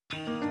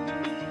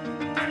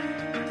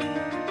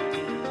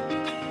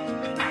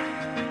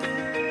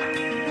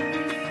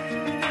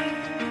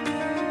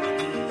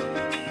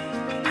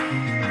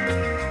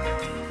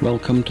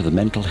Welcome to the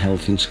Mental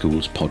Health in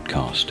Schools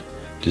podcast,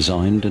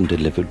 designed and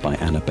delivered by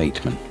Anna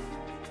Bateman.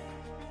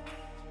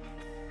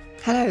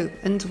 Hello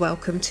and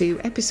welcome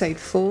to episode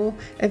 4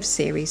 of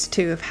series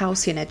 2 of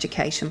Halcyon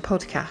Education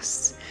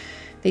podcasts.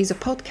 These are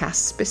podcasts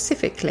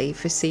specifically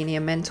for senior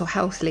mental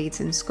health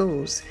leads in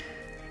schools.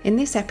 In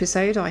this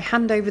episode, I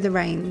hand over the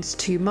reins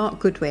to Mark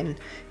Goodwin,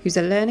 who's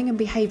a learning and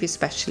behaviour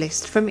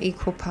specialist from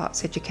Equal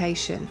Parts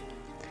Education.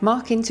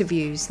 Mark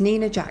interviews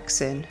Nina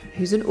Jackson,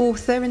 who's an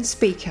author and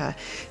speaker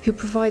who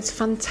provides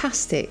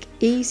fantastic,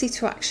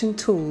 easy-to-action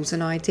tools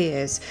and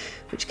ideas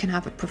which can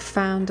have a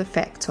profound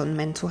effect on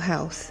mental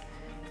health,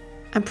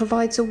 and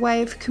provides a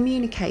way of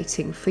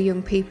communicating for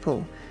young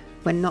people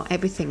when not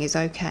everything is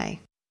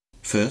okay.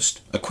 First,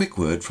 a quick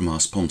word from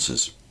our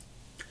sponsors.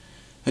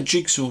 At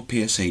Jigsaw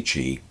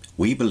PSHE,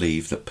 we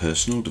believe that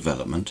personal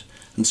development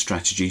and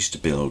strategies to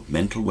build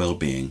mental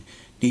well-being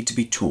need to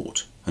be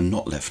taught and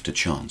not left to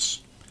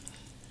chance.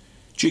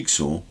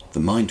 Jigsaw, the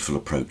mindful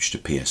approach to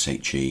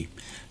PSHE,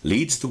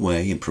 leads the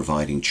way in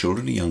providing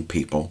children and young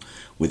people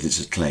with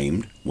its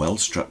acclaimed,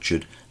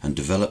 well-structured and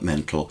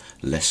developmental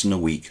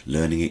lesson-a-week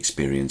learning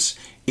experience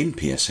in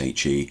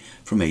PSHE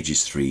from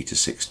ages 3 to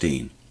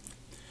 16.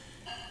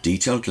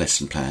 Detailed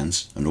lesson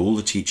plans and all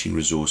the teaching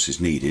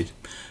resources needed,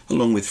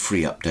 along with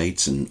free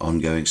updates and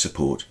ongoing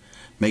support,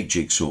 make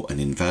Jigsaw an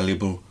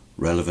invaluable,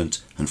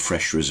 relevant and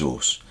fresh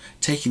resource,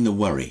 taking the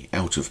worry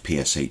out of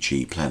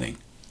PSHE planning.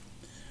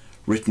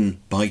 Written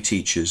by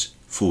teachers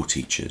for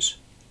teachers.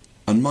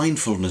 A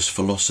mindfulness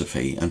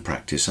philosophy and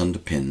practice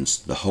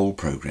underpins the whole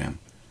programme.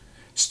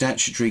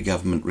 Statutory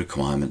government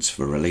requirements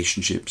for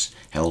relationships,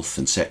 health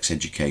and sex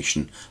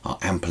education are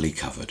amply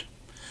covered.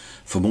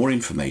 For more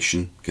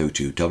information, go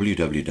to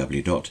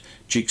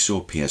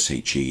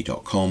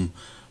www.jigsawpshe.com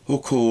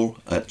or call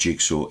at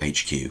Jigsaw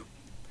HQ.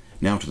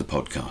 Now to the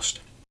podcast.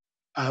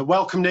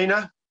 Welcome,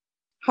 Nina.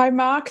 Hi,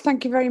 Mark.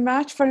 Thank you very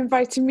much for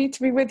inviting me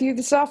to be with you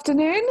this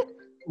afternoon.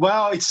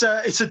 Well, it's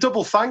a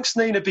double thanks,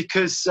 Nina,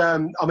 because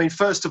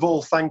first of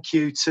all, thank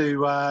you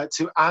to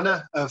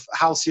Anna of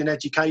Halcyon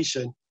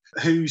Education,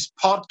 whose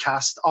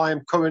podcast I am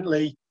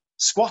currently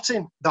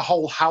squatting. The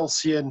whole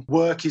Halcyon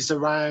work is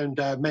around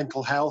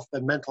mental health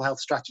and mental health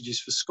strategies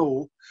for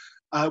school.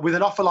 With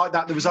an offer like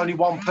that, there was only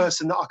one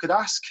person that I could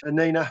ask, and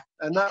Nina,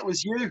 and that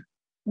was you.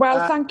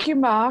 Well, thank you,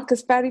 Mark.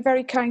 It's very,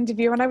 very kind of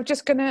you. And I was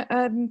just going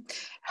to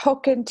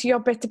hook into your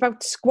bit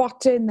about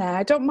squatting there.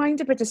 I don't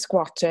mind a bit of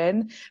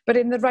squatting, but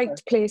in the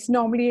right place,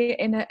 normally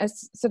in a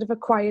sort of a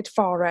quiet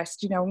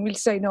forest, and we'll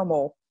say no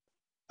more.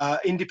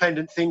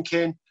 Independent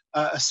thinking,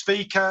 a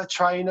speaker,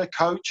 trainer,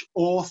 coach,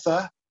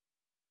 author,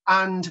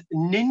 and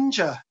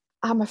ninja.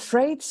 I'm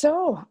afraid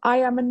so. I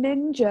am a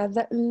ninja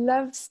that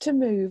loves to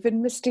move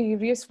in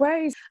mysterious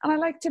ways. And I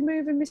like to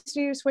move in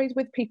mysterious ways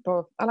with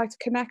people. I like to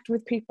connect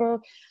with people.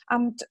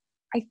 And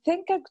I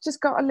think I've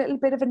just got a little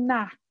bit of a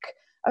knack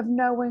of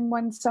knowing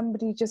when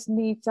somebody just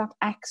needs that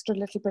extra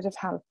little bit of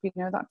help,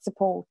 that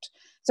support.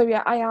 So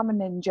yeah, I am a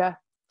ninja,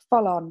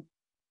 full on.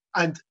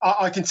 And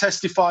I can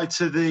testify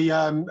to the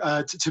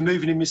to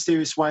moving in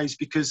mysterious ways,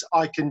 because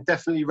I can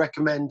definitely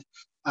recommend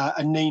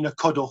a Nina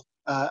cuddle,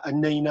 a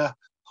Nina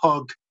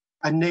hug,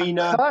 a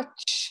Nina a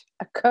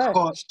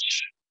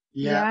coach.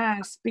 Yeah.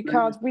 Yes,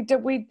 because we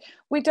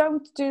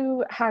don't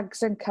do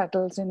hugs and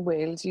cuddles in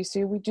Wales. You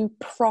see, we do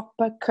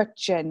proper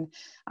coaching,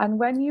 and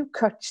when you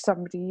coach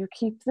somebody, you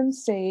keep them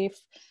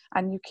safe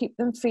and you keep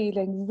them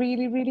feeling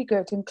really, really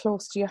good and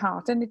close to your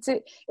heart. And it's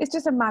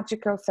just a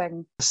magical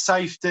thing.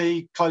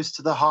 Safety, close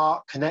to the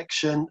heart,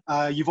 connection.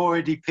 You've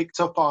already picked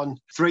up on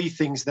 3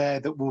 things there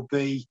that will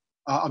be,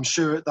 I'm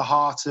sure, at the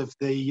heart of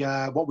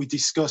the what we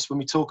discuss when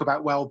we talk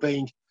about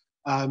well-being.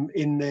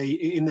 In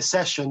the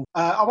session.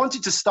 I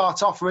wanted to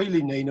start off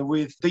really, Nina,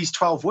 with these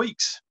 12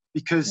 weeks,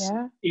 because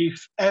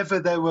if ever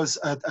there was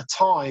a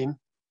time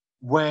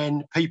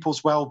when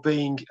people's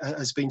well-being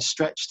has been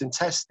stretched and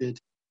tested,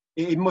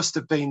 it must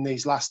have been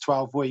these last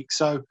 12 weeks.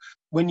 So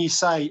when you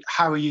say,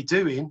 how are you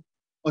doing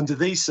under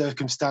these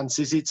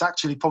circumstances, it's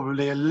actually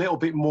probably a little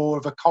bit more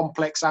of a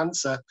complex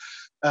answer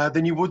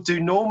than you would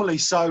do normally.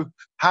 So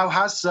how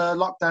has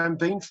lockdown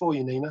been for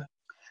you, Nina?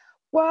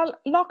 Well,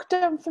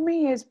 lockdown for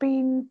me has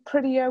been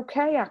pretty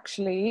okay,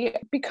 actually,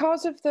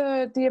 because of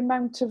the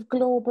amount of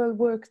global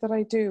work that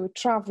I do,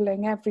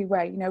 travelling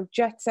everywhere,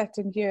 jet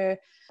setting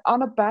here,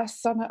 on a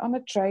bus, on a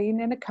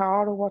train, in a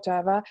car or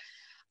whatever.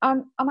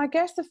 And I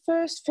guess the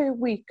first few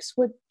weeks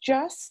were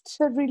just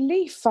the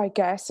relief, I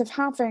guess, of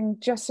having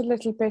just a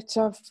little bit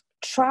of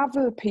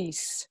travel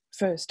peace,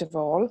 first of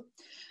all.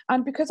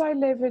 And because I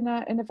live in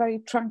a very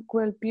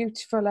tranquil,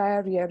 beautiful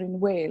area in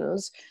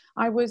Wales,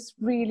 I was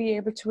really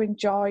able to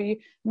enjoy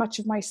much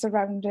of my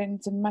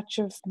surroundings and much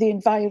of the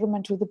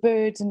environment with the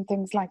birds and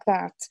things like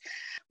that.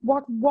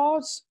 What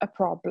was a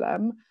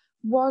problem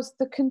was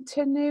the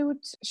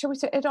continued, shall we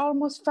say, it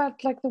almost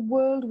felt like the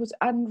world was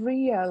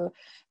unreal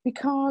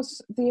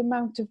because the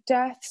amount of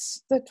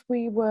deaths that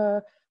we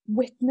were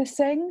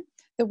witnessing,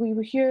 that we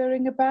were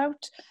hearing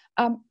about,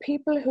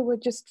 people who were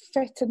just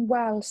fit and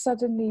well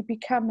suddenly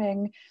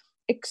becoming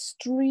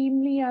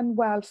extremely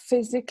unwell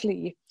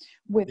physically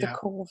with the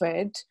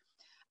COVID.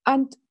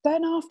 And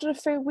then after a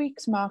few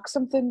weeks, Mark,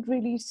 something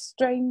really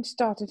strange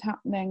started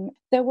happening.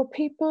 There were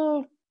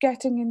people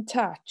getting in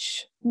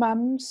touch,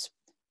 mums,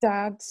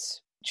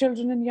 dads,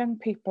 children and young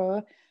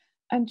people,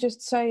 and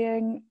just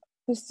saying,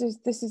 this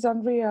is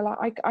unreal.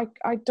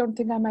 I don't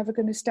think I'm ever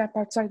going to step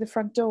outside the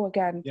front door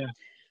again.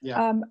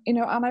 And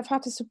I've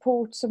had to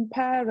support some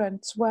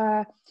parents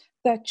where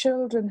their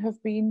children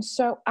have been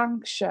so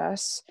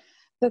anxious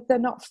that they're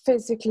not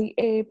physically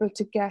able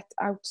to get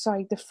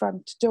outside the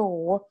front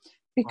door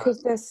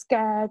because they're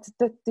scared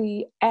that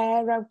the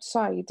air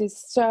outside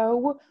is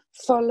so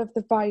full of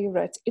the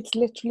virus, it's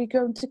literally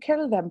going to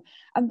kill them.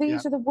 And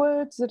these are the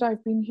words that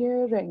I've been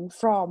hearing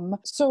from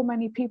so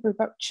many people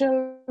about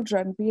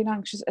children being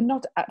anxious and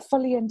not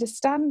fully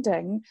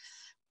understanding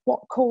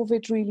what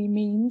COVID really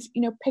means,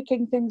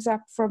 picking things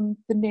up from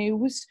the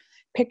news,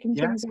 picking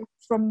things up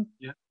from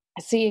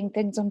seeing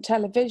things on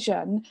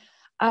television,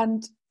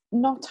 and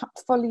not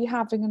fully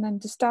having an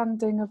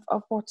understanding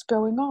of what's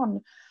going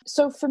on.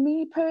 So for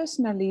me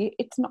personally,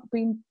 it's not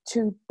been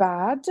too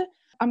bad.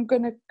 I'm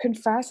going to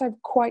confess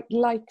I've quite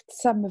liked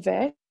some of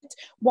it.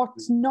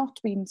 What's not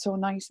been so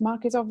nice,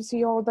 Mark, is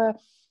obviously all the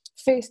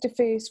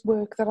face-to-face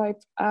work that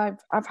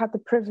I've had the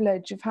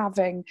privilege of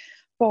having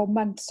for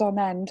months on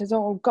end has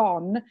all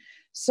gone.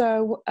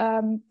 So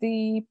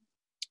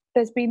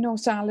there's been no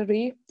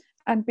salary.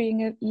 And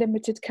being a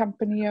limited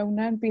company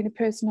owner and being a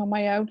person on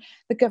my own,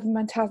 the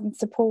government hasn't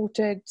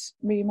supported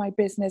me and my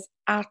business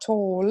at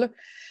all.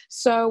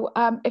 So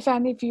if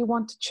any of you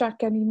want to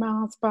chuck any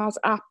Mars bars,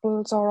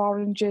 apples or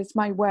oranges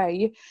my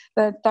way,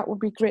 that would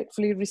be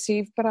gratefully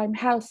received. But I'm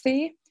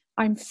healthy,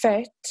 I'm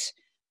fit,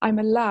 I'm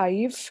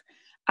alive,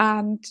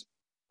 and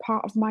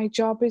part of my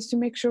job is to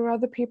make sure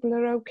other people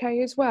are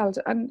okay as well.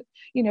 And,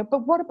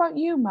 but what about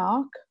you,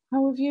 Mark?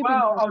 How have you been?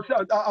 Well,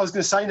 I was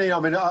going to say, Neil, I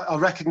mean, I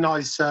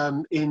recognise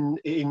in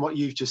what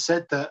you've just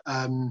said that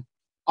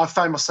I've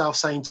found myself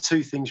saying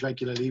two things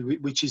regularly,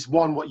 which is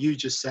one, what you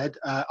just said,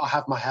 I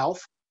have my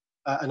health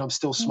and I'm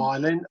still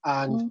smiling.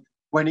 And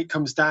when it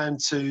comes down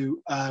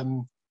to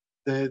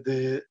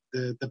the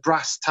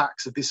brass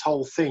tacks of this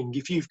whole thing,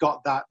 if you've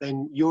got that,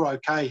 then you're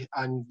okay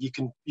and you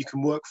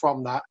can work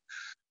from that.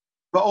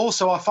 But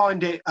also, I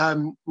find it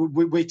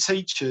we're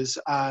teachers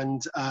and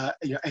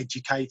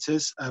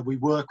educators. We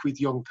work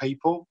with young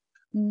people,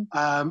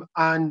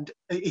 and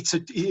it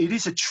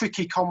is a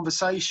tricky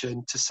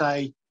conversation to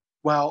say,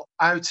 well,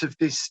 out of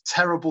this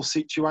terrible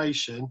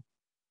situation,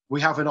 we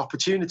have an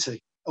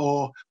opportunity,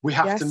 or we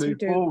have to move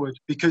forward,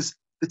 because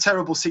the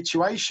terrible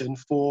situation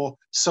for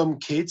some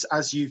kids,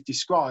 as you've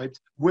described,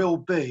 will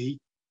be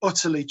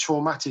utterly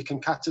traumatic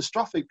and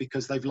catastrophic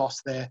because they've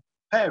lost their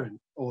parent,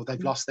 or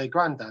they've lost their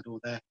granddad, or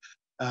their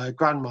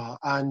grandma,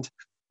 and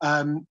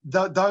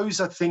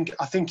those I think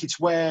it's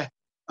where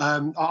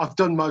I've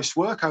done most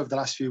work over the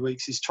last few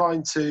weeks, is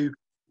trying to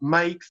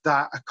make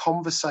that a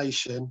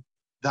conversation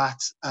that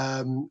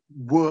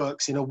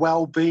works in a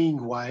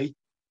well-being way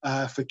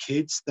for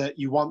kids, that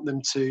you want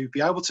them to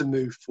be able to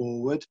move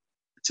forward,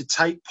 to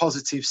take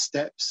positive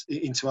steps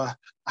into a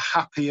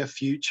happier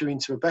future,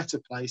 into a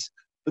better place.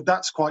 But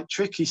that's quite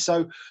tricky.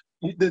 So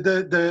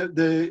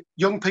the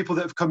young people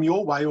that have come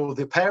your way, or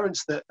the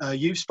parents that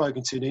you've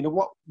spoken to, Nina,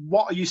 what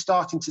are you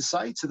starting to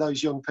say to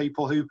those young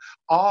people who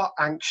are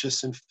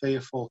anxious and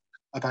fearful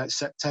about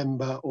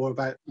September or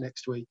about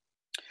next week?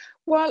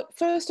 Well,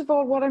 first of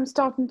all, what I'm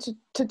starting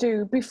to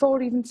do,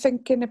 before even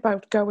thinking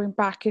about going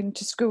back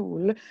into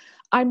school,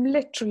 I'm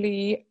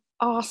literally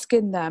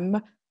asking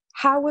them,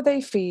 how are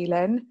they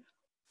feeling?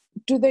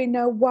 Do they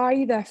know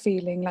why they're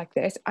feeling like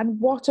this? And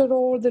what are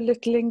all the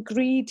little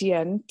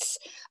ingredients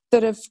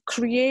that have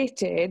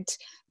created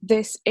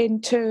this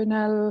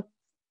internal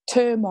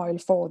turmoil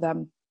for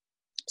them?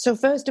 So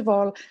first of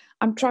all,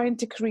 I'm trying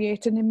to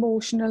create an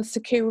emotional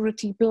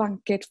security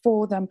blanket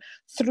for them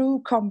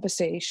through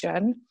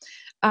conversation,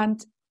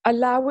 and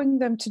allowing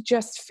them to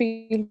just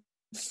feel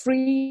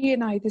free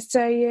in either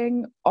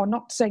saying or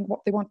not saying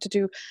what they want to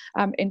do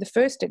in the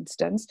first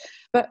instance,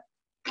 but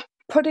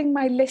putting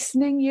my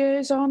listening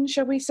ears on,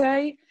 shall we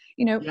say,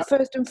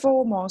 first and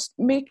foremost,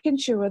 making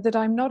sure that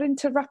I'm not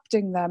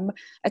interrupting them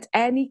at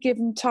any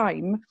given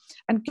time,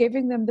 and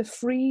giving them the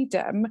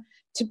freedom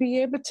to be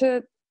able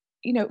to,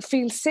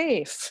 feel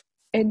safe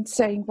in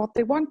saying what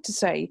they want to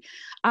say,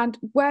 and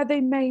where they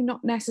may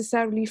not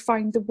necessarily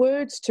find the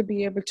words to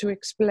be able to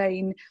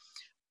explain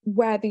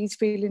where these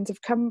feelings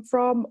have come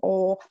from,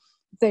 or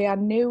they are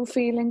new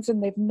feelings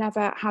and they've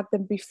never had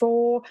them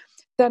before,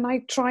 then I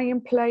try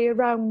and play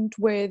around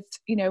with,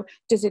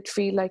 does it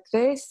feel like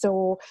this?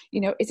 Or,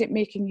 is it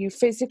making you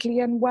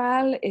physically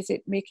unwell? Is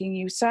it making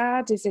you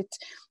sad? Is it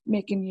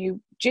making you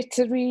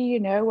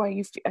jittery?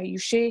 Are you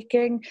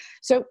shaking?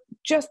 So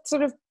just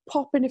sort of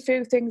popping a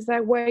few things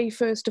their way,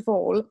 first of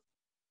all,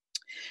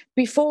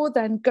 before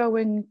then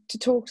going to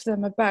talk to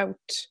them about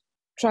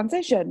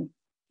transition,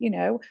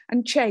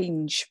 and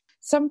change.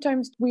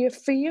 sometimes we are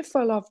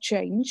fearful of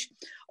change,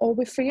 or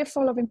we're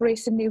fearful of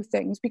embracing new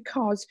things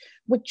because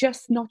we're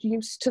just not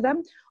used to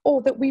them,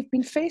 or that we've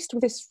been faced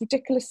with this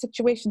ridiculous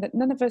situation that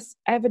none of us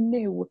ever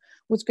knew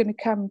was going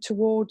to come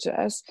towards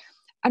us.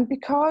 And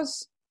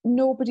because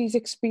nobody's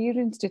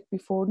experienced it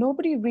before,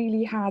 nobody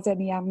really has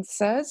any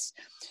answers.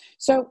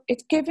 So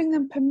it's giving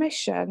them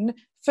permission,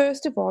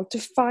 first of all, to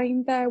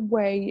find their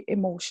way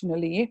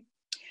emotionally,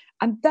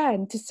 and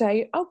then to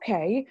say,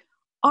 okay,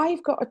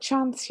 I've got a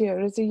chance here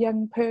as a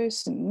young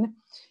person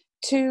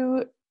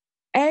to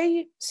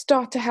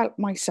start to help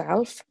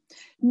myself,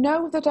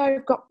 know that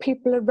I've got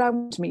people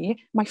around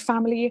me, my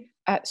family,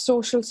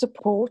 social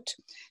support,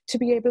 to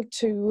be able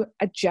to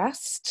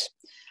adjust.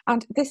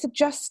 And this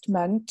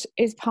adjustment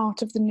is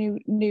part of the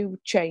new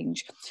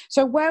change.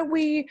 So where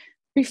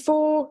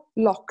before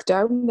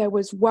lockdown, there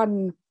was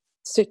one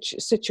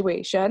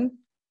situation,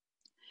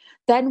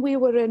 then we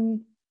were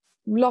in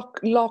lock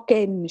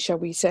in, shall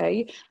we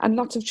say, and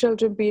lots of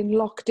children being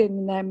locked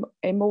in their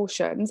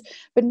emotions.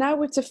 But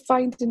now it's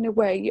finding a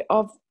way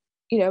of,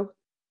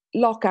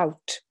 lock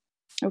out.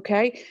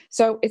 Okay,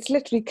 so it's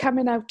literally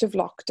coming out of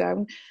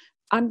lockdown.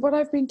 And what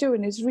I've been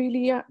doing is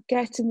really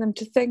getting them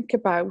to think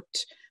about,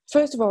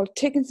 first of all,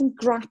 taking some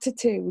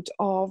gratitude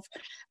of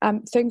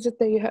things that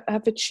they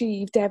have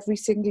achieved every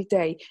single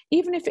day,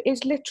 even if it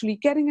is literally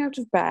getting out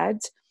of bed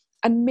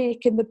and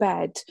making the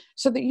bed,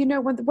 so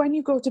that when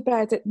you go to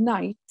bed at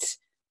night,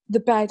 the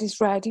bed is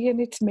ready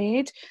and it's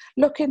made.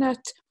 Looking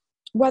at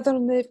whether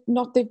or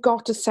not they've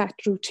got a set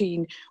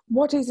routine.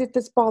 What is it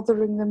that's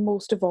bothering them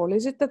most of all?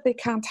 Is it that they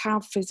can't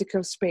have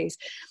physical space?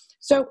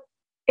 So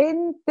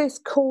in this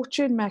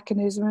coaching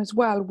mechanism as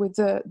well with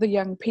the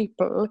young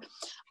people,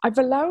 I've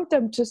allowed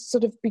them to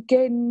sort of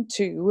begin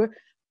to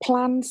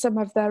plan some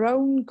of their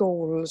own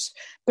goals,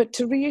 but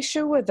to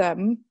reassure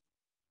them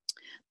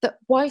that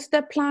whilst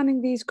they're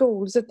planning these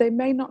goals, that they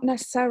may not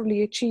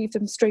necessarily achieve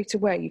them straight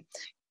away,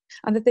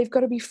 and that they've got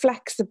to be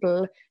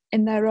flexible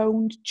in their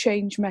own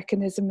change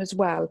mechanism as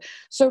well.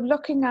 So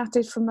looking at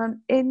it from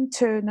an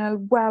internal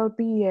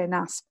well-being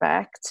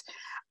aspect,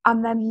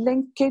 and then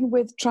linking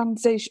with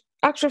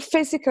actual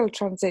physical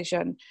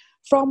transition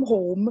from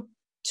home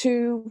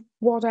to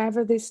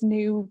whatever this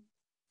new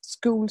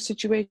school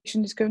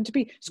situation is going to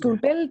be, school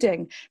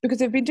building, because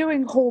they've been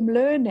doing home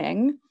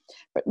learning,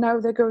 but now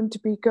they're going to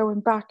be going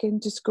back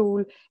into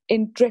school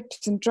in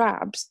drips and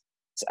drabs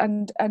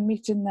and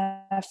meeting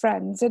their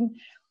friends, and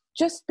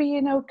just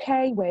being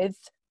okay with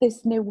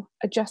this new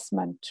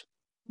adjustment,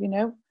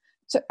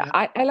 So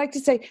I like to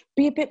say,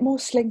 be a bit more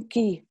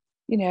slinky,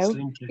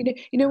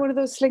 Slinky. One of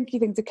those slinky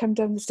things that come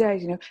down the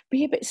stairs,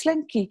 be a bit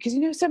slinky, because,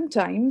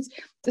 sometimes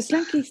the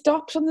slinky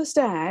stops on the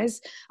stairs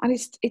and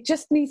it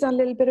just needs a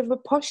little bit of a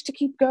push to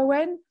keep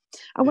going.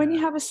 And when you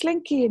have a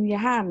slinky in your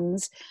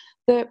hands,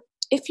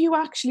 if you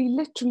actually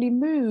literally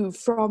move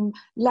from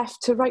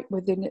left to right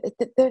within it,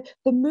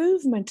 the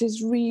movement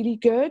is really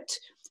good.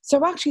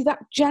 So actually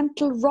that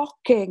gentle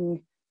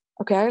rocking,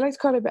 okay, I like to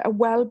call it a bit of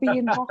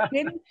well-being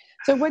rocking.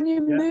 So when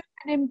you're moving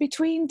in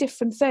between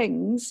different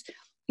things,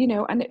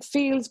 and it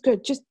feels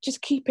good,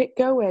 just keep it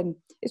going.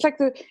 It's like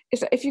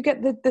if you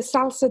get the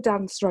salsa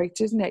dance right,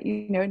 isn't it?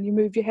 And you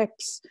move your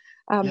hips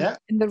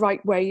in the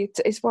right way.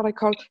 It's what I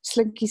call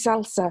slinky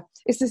salsa.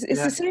 It's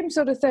the same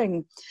sort of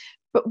thing.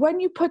 But when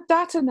you put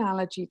that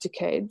analogy to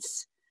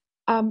kids,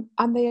 and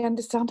they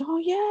understand, oh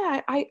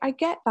yeah, I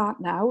get that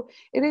now.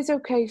 It is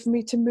okay for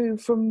me to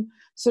move from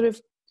sort of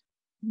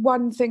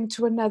one thing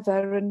to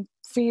another and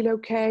feel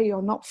okay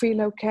or not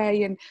feel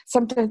okay. And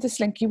sometimes the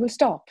slinky will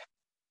stop.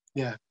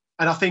 Yeah.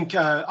 And I think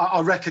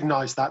I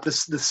recognise that the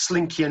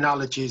slinky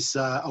analogy is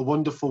a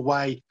wonderful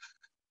way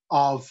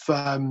of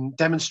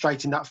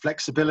demonstrating that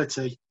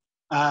flexibility.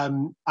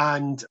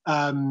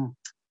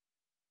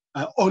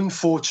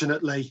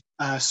 Unfortunately,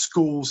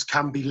 schools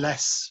can be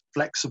less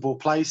flexible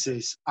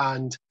places.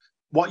 And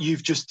what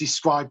you've just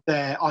described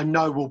there, I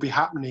know will be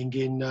happening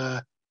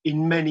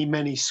in many,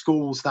 many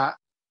schools, that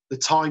the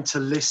time to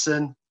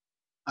listen,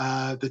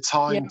 the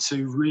time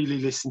to really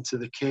listen to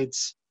the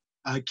kids,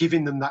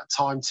 giving them that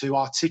time to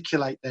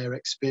articulate their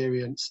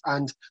experience.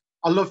 And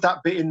I love that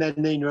bit in there,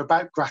 Nina,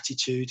 about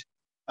gratitude,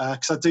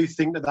 because I do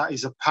think that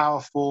is a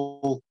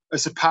powerful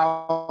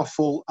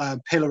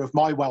pillar of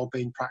my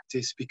wellbeing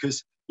practice,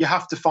 because you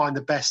have to find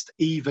the best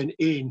even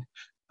in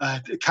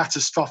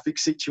catastrophic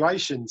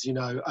situations,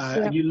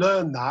 and you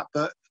learn that,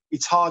 but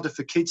it's harder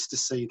for kids to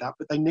see that,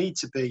 but they need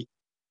to be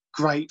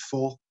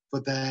grateful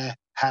for their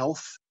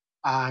health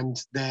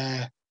and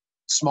their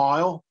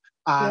smile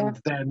and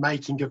their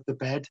making of the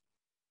bed.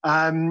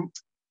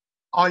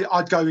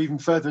 I'd go even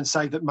further and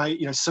say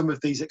that some of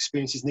these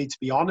experiences need to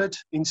be honoured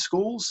in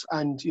schools,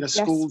 and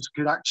schools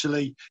could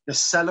actually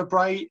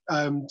celebrate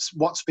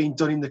what's been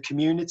done in the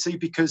community,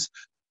 because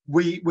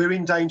we're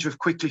in danger of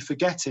quickly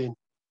forgetting.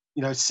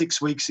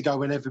 6 weeks ago,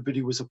 when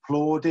everybody was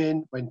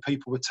applauding, when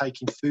people were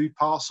taking food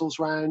parcels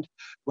round,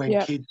 when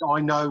kids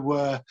I know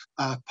were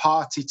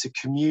party to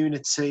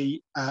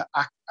community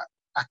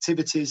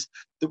activities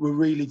that were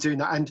really doing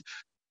that. And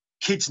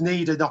kids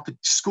need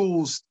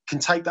schools can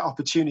take that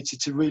opportunity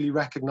to really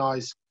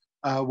recognise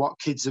what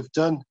kids have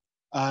done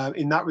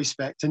in that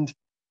respect. And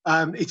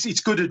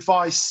it's good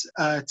advice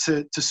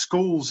to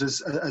schools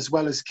as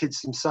well as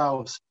kids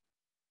themselves.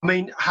 I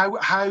mean,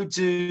 how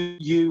do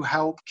you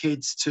help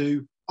kids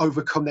to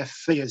overcome their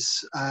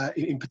fears?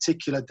 In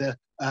particular, the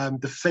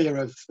fear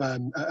of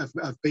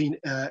being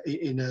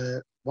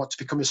in what's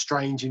become a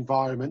strange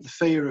environment, the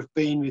fear of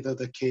being with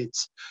other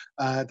kids,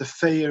 the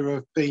fear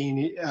of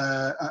being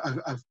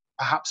of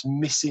perhaps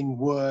missing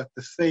work,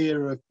 the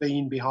fear of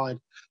being behind.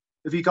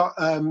 Have you got?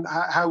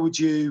 How would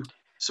you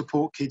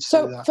support kids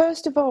through that? So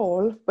first of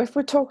all, if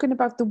we're talking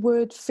about the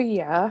word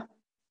fear,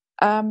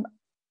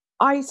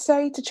 I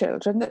say to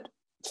children that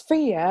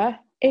fear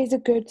is a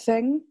good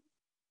thing.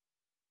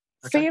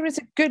 Okay. Fear is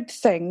a good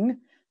thing,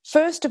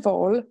 first of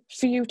all,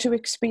 for you to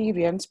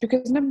experience,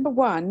 because number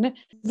one,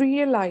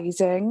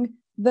 realising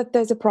that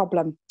there's a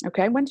problem,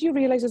 okay? Once you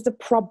realise there's a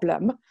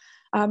problem,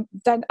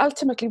 then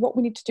ultimately what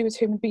we need to do as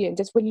human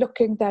beings is we're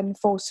looking then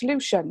for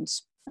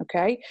solutions,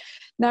 okay?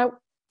 Now,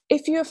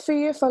 if you're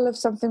fearful of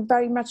something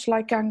very much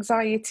like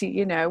anxiety,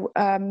 you know,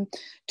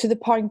 to the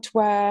point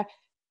where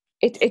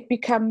it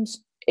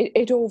becomes...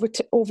 It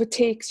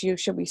overtakes you,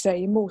 shall we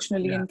say,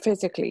 emotionally and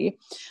physically.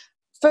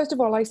 First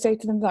of all, I say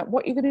to them that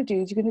what you're going to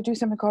do is you're going to do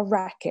something called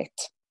RACIT.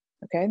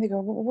 Okay, and they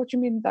go, well, what do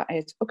you mean that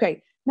is?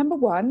 Okay, number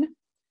one,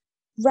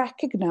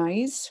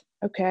 recognise,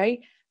 okay,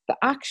 that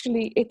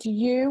actually it's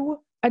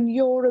you and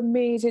your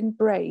amazing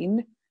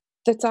brain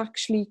that's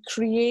actually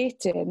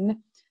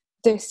creating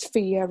this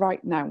fear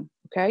right now,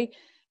 okay?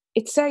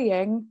 It's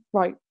saying,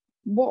 right,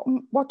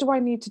 what do I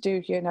need to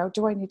do here now?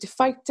 Do I need to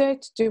fight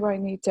it?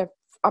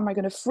 Am I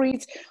going to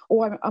freeze,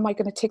 or am I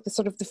going to take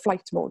the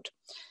flight mode?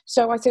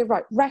 So I say,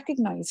 right,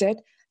 recognise it.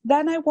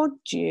 Then I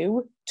want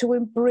you to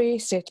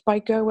embrace it by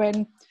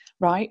going,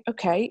 right,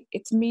 okay,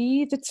 it's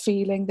me that's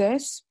feeling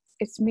this.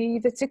 It's me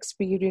that's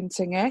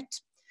experiencing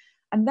it.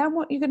 And then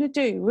what you're going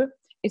to do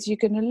is you're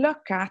going to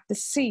look at the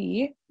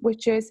C,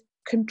 which is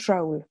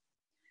control.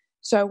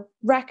 So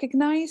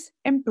recognise,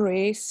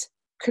 embrace,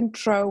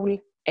 control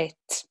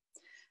it.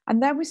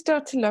 And then we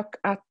start to look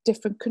at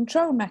different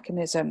control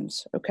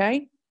mechanisms,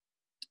 okay?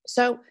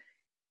 So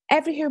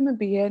every human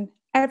being,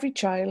 every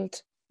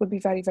child will be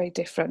very, very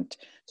different.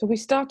 So we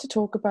start to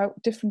talk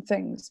about different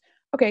things.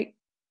 Okay,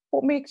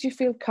 what makes you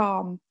feel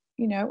calm?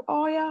 You know,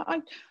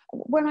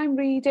 when I'm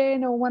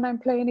reading or when I'm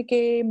playing a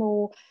game,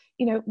 or,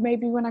 you know,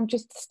 maybe when I'm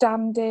just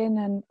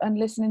standing and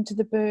listening to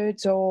the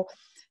birds, or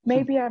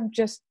maybe I'm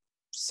just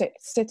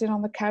sitting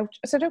on the couch.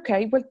 I said,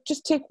 okay, well,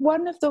 just take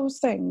one of those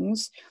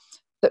things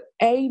that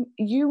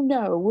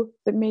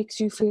that makes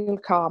you feel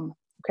calm.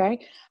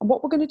 Okay, and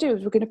what we're going to do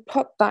is we're going to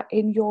put that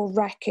in your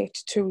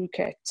RACIT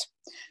toolkit.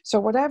 So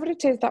whatever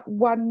it is, that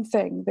one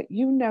thing that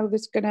you know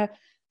that's going to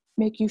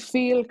make you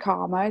feel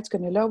calmer, it's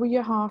going to lower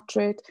your heart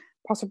rate,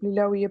 possibly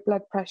lower your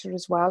blood pressure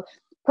as well.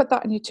 Put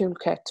that in your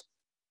toolkit.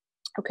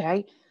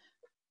 Okay,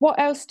 what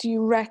else do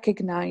you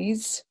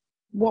recognise?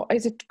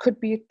 Could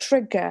be a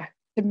trigger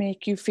to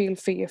make you feel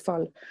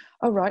fearful.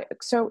 All right,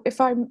 so if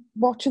I'm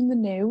watching the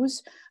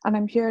news and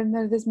I'm hearing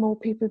that there's more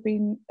people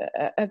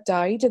have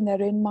died and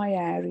they're in my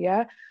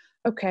area,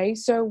 okay,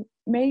 so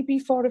maybe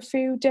for a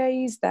few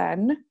days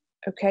then,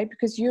 okay,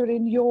 because you're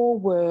in your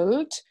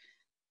world,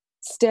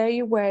 stay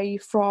away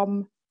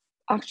from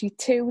actually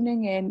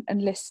tuning in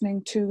and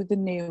listening to the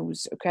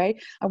news, okay?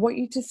 I want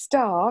you to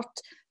start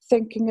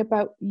thinking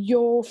about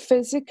your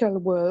physical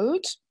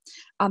world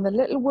and the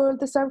little world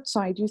that's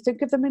outside. You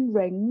think of them in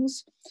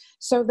rings,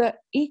 so that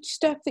each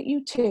step that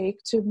you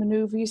take to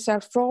maneuver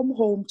yourself from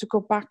home to go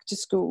back to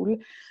school,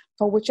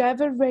 for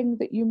whichever ring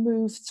that you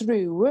move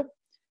through,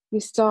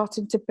 you're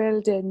starting to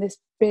build in this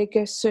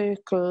bigger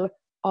circle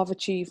of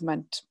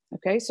achievement.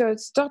 Okay, so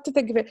start to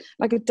think of it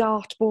like a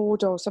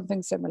dartboard or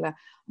something similar. And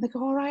they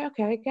go, all right,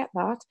 okay, I get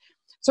that.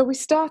 So we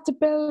start to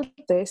build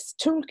this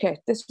toolkit,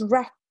 this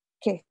RACIT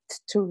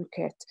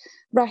toolkit,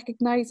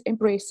 recognise,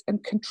 embrace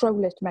and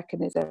control it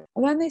mechanism.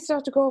 And then they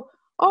start to go,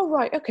 oh,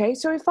 right, okay,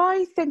 so if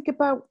I think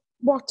about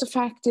what's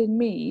affecting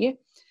me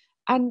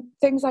and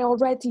things I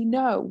already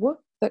know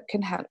that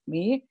can help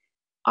me,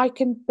 I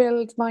can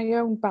build my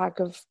own bag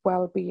of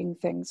well-being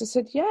things. I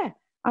said, yeah,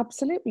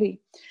 absolutely.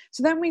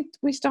 So then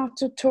we start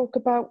to talk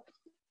about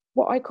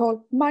what I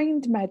call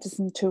mind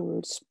medicine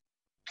tools.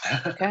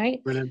 Okay?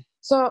 Brilliant.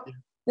 So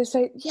they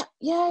say,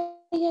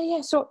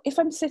 yeah. So if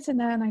I'm sitting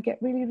there and I get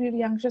really,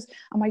 really anxious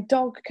and my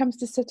dog comes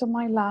to sit on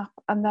my lap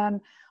and then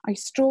I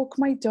stroke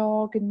my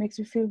dog and makes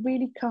me feel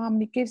really calm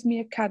and he gives me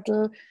a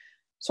cuddle.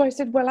 So I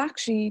said, well,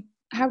 actually,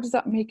 how does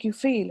that make you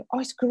feel? Oh,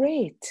 it's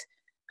great.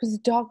 Because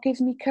the dog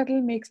gives me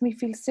cuddle, makes me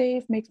feel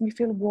safe, makes me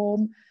feel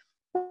warm.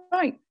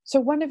 Right. So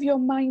one of your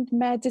mind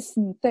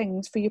medicine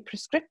things for your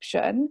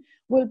prescription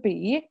will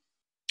be,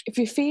 if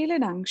you're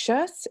feeling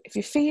anxious, if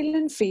you're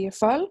feeling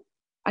fearful,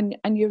 and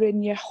you're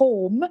in your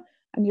home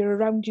and you're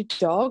around your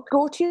dog,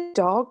 go to your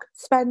dog,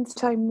 spend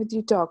time with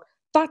your dog.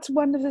 That's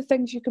one of the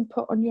things you can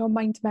put on your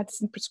mind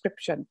medicine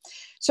prescription.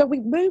 So we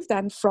move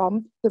then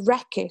from the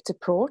RACIT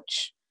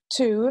approach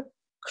to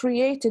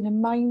creating a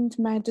mind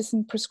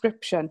medicine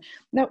prescription.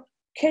 Now,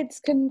 kids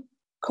can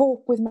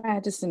cope with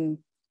medicine,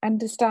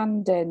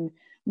 understanding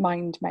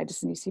mind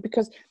medicine, you see,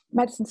 because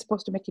medicine's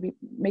supposed to make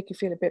you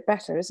feel a bit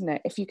better, isn't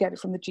it? If you get it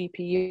from the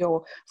GP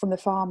or from the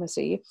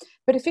pharmacy.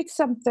 But if it's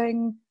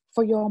something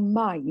for your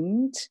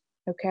mind,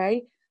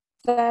 okay,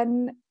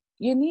 then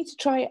you need to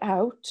try it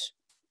out.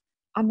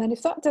 And then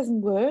if that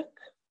doesn't work,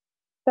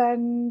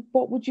 then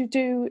what would you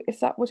do if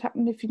that would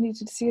happen if you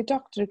needed to see a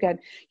doctor again?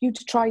 You'd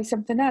try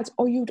something else,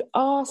 or you'd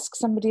ask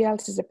somebody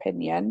else's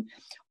opinion,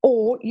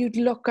 or you'd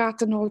look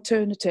at an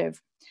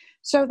alternative.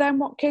 So then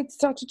what kids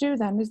start to do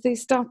then is they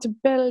start to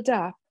build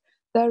up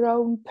their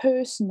own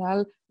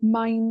personal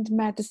mind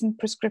medicine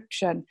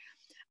prescription.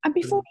 And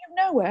before you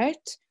know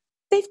it,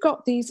 they've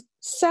got these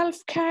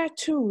self-care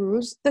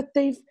tools that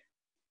they've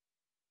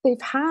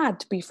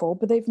had before,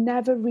 but they've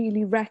never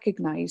really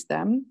recognised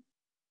them.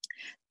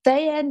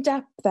 They end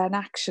up then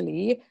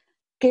actually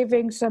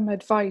giving some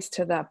advice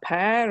to their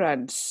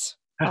parents.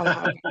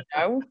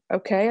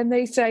 Okay, and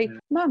they say,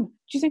 Mum, do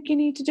you think you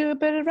need to do a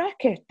bit of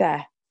racket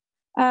there?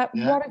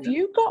 What have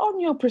you got on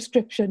your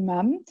prescription,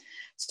 Mum?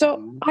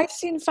 So I've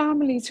seen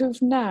families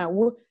who've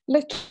now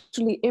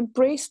literally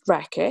embraced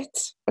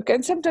racket. Okay,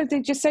 and sometimes they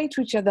just say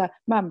to each other,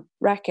 Mum,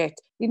 racket,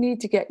 you need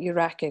to get your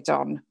racket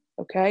on,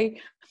 okay?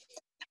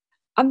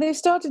 And they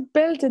started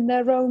building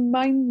their own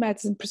mind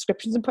medicine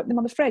prescriptions and putting them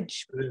on the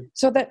fridge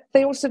so that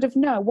they all sort of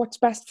know what's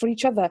best for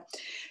each other.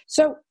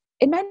 So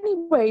in many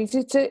ways,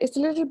 it's a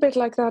little bit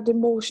like that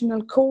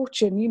emotional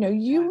coaching.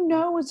 You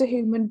know as a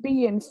human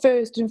being,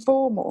 first and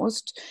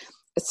foremost,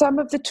 some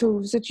of the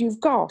tools that you've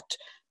got.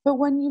 But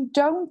when you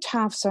don't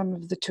have some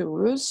of the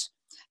tools,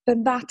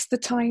 then that's the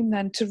time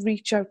then to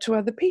reach out to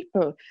other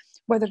people,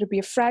 whether it be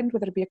a friend,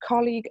 whether it be a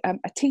colleague, a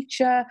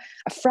teacher,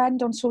 a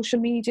friend on social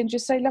media, and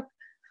just say, look,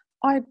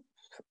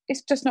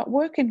 it's just not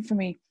working for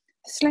me.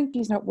 The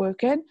slinky's not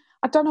working.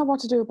 I don't know what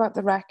to do about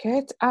the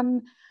racket,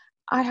 and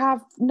I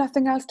have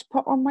nothing else to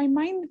put on my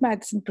mind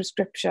medicine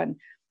prescription.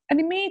 And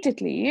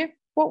immediately,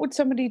 what would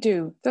somebody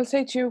do? They'll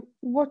say to you,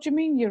 what do you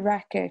mean your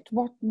racket?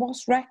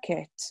 What's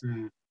racket?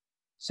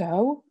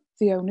 So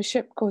the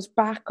ownership goes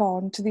back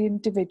on to the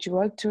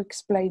individual to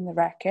explain the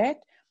racket.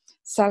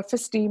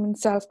 Self-esteem and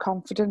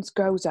self-confidence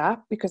goes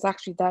up because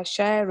actually they're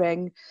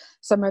sharing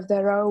some of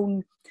their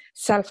own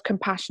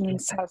self-compassion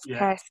and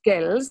self-care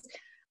skills.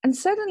 And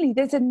suddenly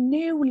there's a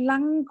new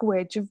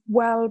language of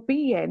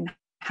well-being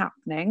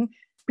happening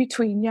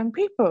between young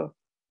people.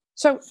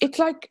 So it's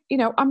like,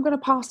 I'm going to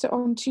pass it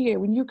on to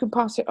you and you can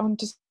pass it on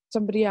to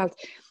somebody else.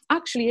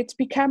 Actually, it's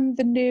become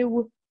the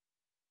new,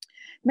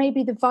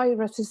 maybe the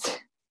virus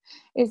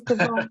is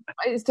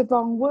the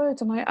wrong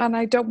word, and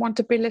I don't want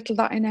to belittle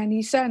that in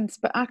any sense,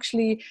 but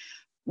actually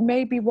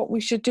maybe what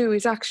we should do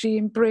is actually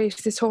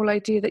embrace this whole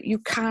idea that you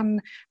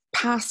can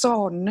pass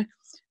on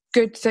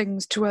good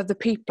things to other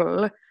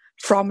people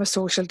from a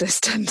social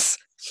distance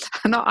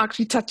and not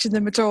actually touching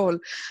them at all.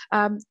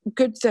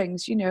 Good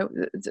things,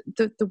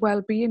 the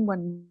well-being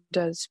one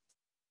does.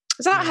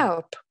 Does that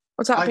help?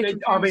 Or is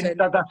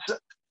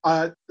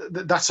that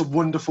that's a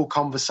wonderful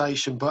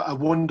conversation, but a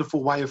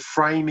wonderful way of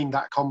framing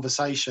that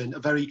conversation, a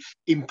very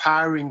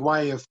empowering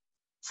way of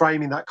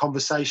framing that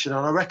conversation.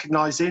 And I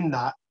recognise in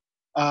that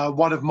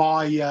one of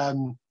my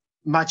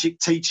magic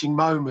teaching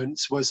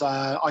moments was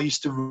I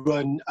used to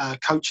run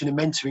coaching and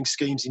mentoring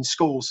schemes in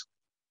schools.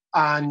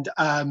 And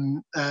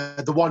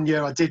the 1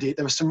 year I did it,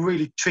 there were some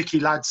really tricky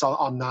lads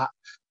on that.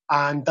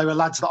 And they were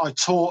lads that I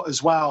taught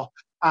as well.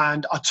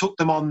 And I took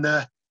them on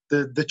the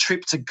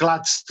trip to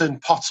Gladstone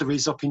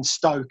Potteries up in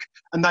Stoke.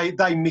 And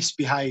they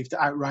misbehaved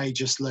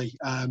outrageously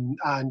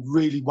and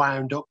really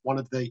wound up one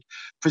of the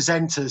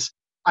presenters.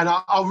 And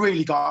I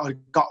really got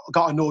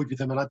annoyed with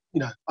them. And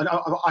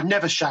I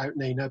never shout,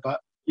 Nina,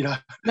 but no,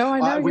 I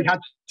know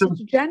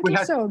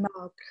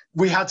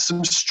we had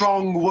some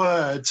strong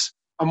words.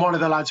 And one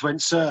of the lads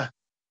went, "Sir,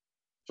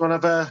 do you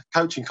want to have a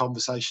coaching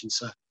conversation,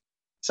 sir?"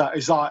 So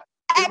it's like,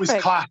 it was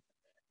class.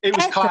 It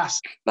was class.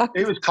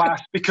 It was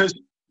class because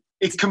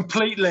it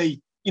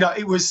completely,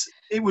 it was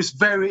he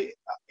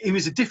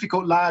was a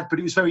difficult lad, but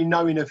it was very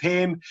knowing of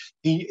him.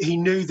 He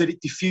knew that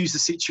it diffused the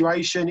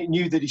situation. It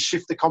knew that he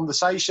shifted the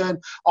conversation.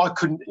 I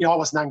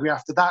wasn't angry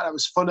after that. That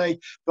was funny,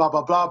 blah,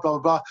 blah, blah, blah,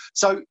 blah.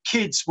 So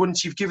kids,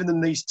 once you've given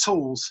them these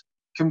tools,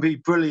 can be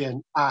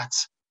brilliant at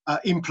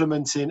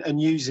implementing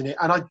and using it.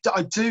 And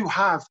I do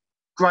have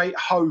great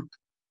hope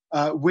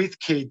with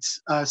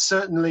kids,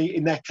 certainly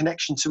in their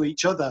connection to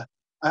each other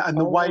and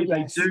the way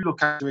they do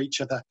look after each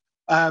other.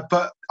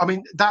 But I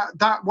mean,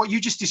 that what you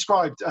just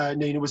described,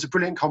 Nina, was a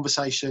brilliant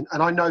conversation.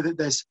 And I know that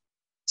there's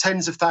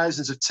tens of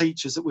thousands of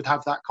teachers that would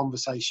have that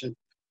conversation.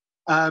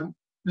 Going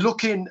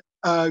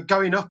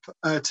up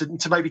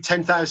to maybe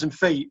 10,000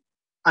 feet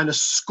and a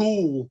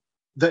school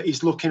that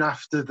is looking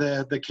after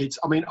the kids.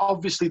 I mean,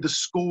 obviously the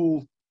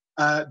school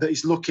that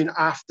is looking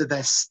after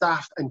their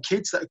staff and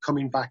kids that are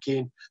coming back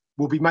in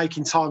will be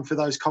making time for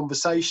those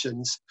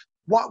conversations.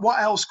 What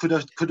else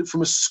could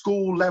from a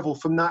school level,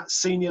 from that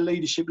senior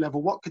leadership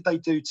level, what could they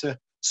do to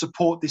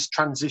support this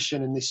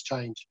transition and this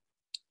change?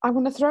 I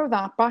want to throw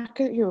that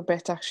back at you a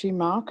bit, actually,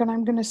 Mark, and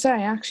I'm going to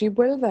say, actually,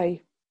 will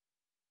they?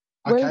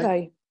 Will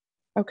they?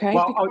 Okay,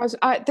 well,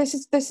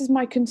 because this is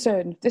my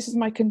concern. This is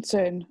my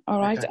concern. All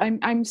right, okay.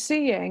 I'm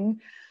seeing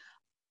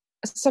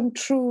some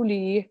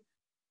truly,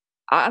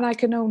 and I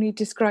can only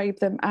describe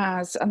them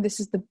as, and this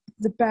is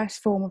the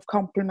best form of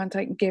compliment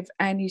I can give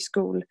any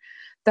school.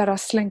 There are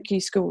slinky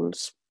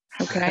schools.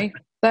 Okay.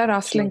 There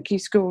are slinky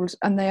schools,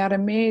 and they are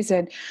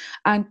amazing,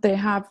 and they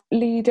have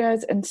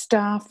leaders and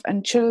staff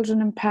and children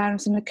and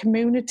parents and a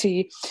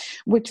community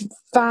which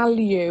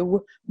value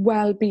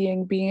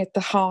well-being being at the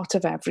heart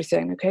of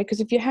everything, okay?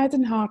 Because if your head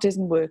and heart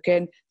isn't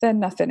working,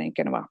 then nothing ain't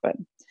going to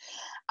happen.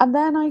 And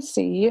then I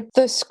see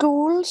the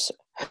schools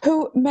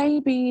who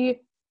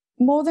maybe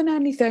more than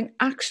anything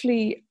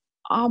actually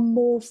are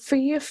more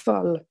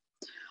fearful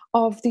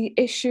of the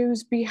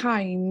issues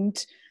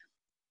behind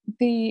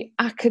the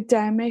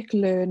academic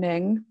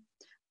learning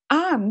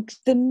and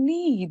the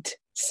need.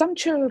 Some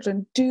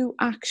children do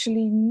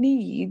actually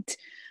need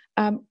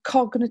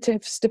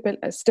cognitive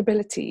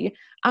stability,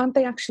 and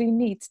they actually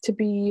need to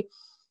be,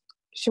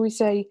 shall we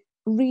say,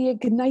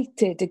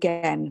 reignited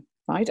again.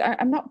 Right?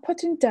 I'm not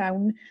putting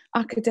down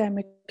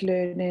academic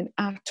learning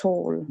at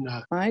all.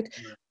 No. Right?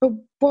 No. But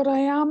what I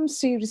am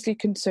seriously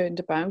concerned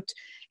about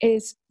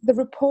is the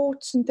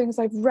reports and things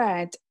I've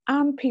read,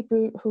 and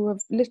people who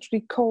have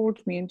literally called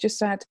me and just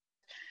said,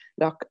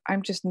 look,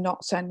 I'm just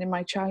not sending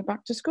my child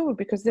back to school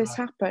because this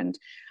happened.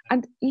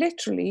 And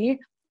literally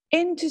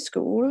into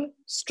school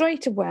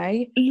straight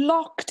away,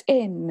 locked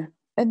in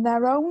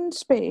their own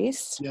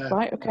space,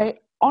 right? Okay,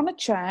 on a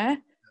chair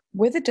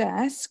with a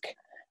desk,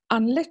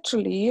 and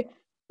literally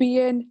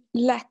being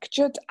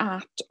lectured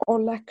at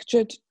or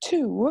lectured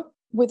to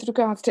with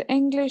regards to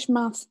English,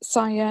 maths,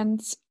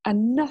 science,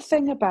 and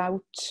nothing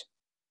about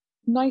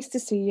nice to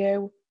see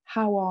you,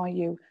 how are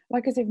you?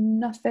 Like as if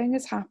nothing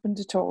has happened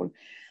at all.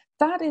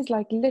 That is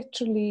like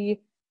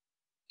literally,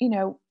 you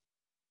know,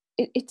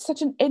 it's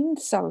such an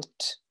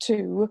insult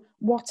to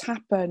what's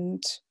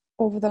happened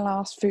over the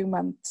last few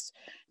months.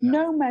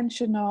 No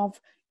mention of,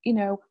 you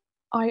know,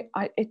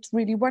 it's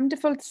really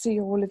wonderful to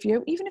see all of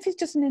you, even if it's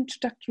just an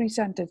introductory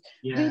sentence.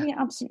 Really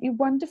absolutely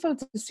wonderful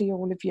to see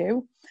all of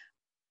you.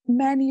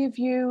 Many of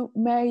you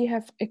may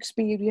have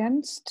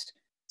experienced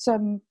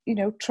some, you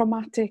know,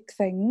 traumatic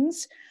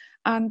things,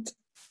 and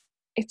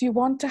if you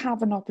want to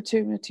have an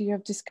opportunity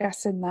of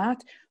discussing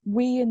that,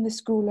 we in the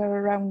school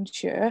are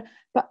around you,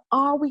 but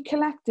are we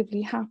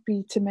collectively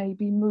happy to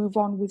maybe move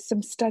on with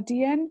some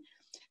studying?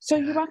 So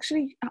you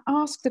actually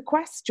ask the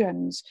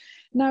questions.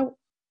 Now,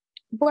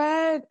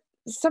 where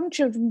some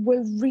children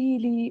will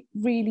really,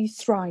 really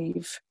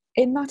thrive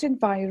in that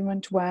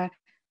environment where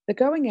they're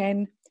going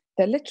in,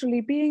 they're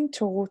literally being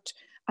taught,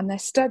 and they're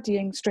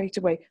studying straight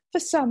away. For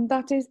some,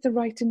 that is the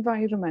right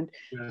environment.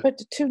 But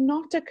to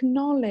not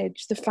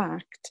acknowledge the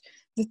fact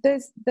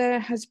that there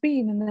has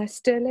been, and there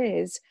still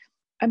is,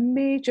 a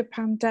major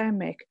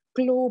pandemic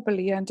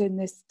globally and in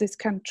this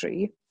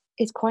country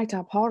is quite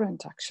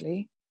abhorrent,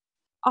 actually.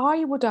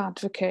 I would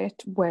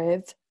advocate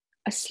with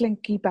a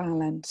slinky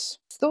balance.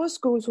 Those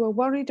schools who are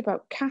worried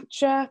about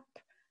catch-up,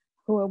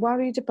 who are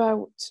worried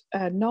about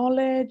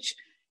knowledge,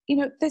 you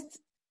know, this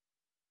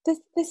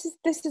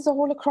is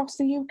all across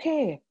the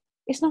UK.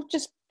 It's not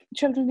just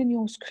children in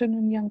your school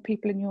and young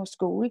people in your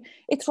school.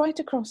 It's right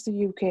across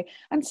the UK.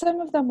 And some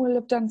of them will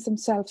have done some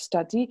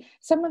self-study.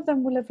 Some of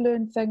them will have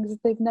learned things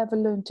that they've never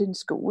learned in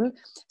school.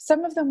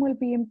 Some of them will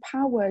be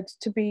empowered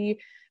to be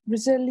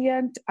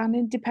resilient and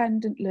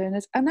independent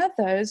learners. And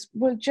others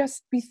will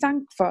just be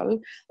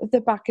thankful that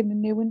they're back in a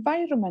new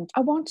environment.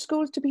 I want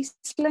schools to be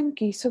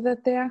slinky so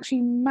that they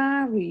actually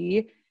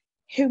marry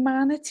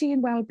humanity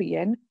and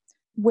well-being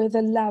with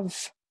a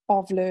love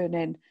of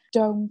learning.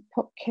 Don't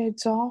put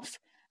kids off.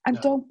 And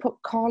don't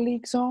put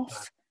colleagues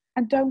off,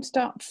 and don't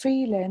start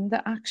feeling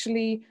that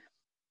actually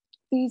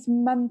these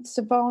months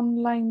of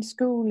online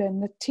schooling,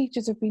 the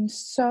teachers have been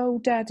so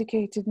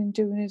dedicated in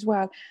doing as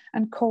well,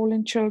 and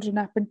calling children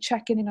up and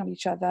checking in on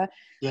each other,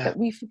 that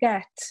we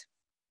forget,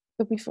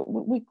 that we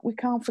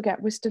can't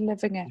forget, we're still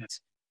living it.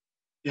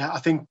 Yeah, I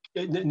think,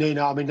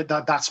 Nina, I mean,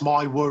 that's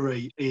my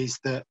worry, is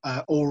that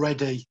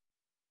already,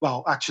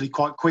 well, actually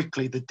quite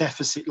quickly, the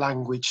deficit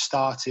language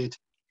started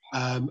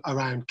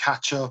around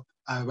catch-up,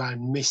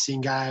 around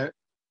missing out,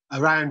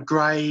 around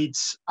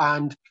grades,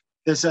 and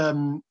there's a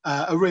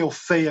real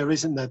fear,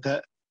 isn't there,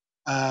 that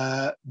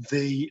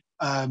there's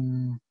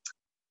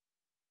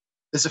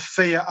a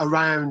fear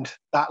around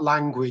that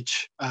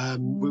language.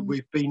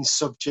 We've been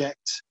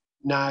subject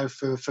now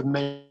for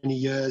many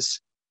years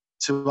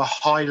to a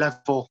high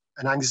level,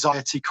 an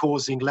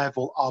anxiety-causing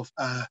level of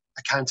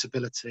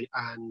accountability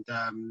and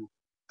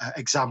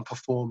exam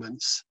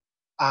performance.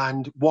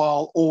 And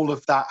while all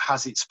of that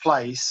has its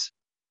place,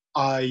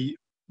 I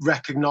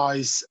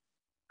recognise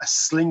a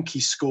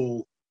slinky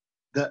school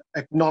that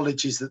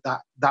acknowledges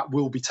that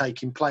will be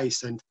taking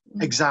place and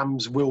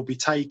exams will be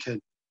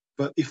taken.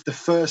 But if the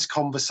first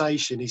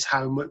conversation is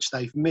how much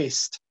they've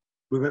missed,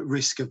 we're at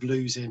risk of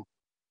losing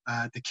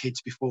the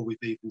kids before we've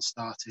even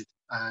started.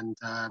 And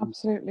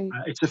Absolutely.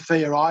 It's a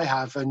fear I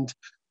have, and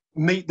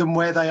meet them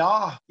where they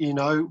are,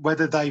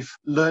 whether they've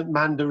learnt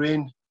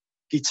Mandarin,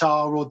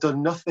 guitar, or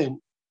done nothing.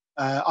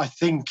 I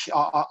think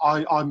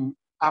I'm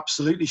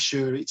absolutely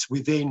sure it's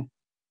within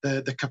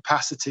the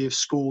capacity of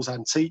schools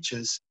and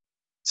teachers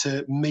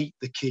to meet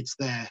the kids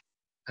there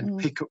and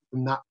pick up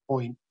from that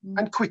point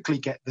and quickly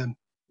get them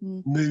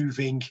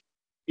moving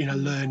in a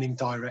learning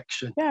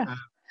direction. Yeah.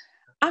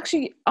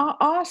 Actually,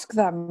 ask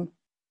them,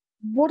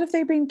 what have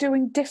they been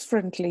doing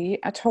differently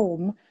at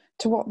home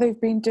to what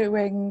they've been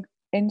doing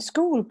in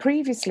school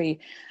previously?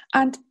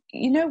 And,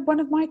 one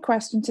of my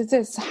questions is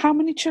this: how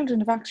many children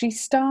have actually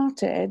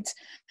started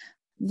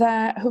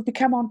who've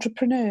become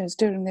entrepreneurs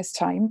during this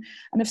time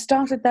and have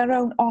started their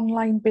own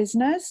online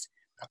business?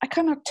 I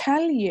cannot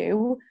tell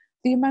you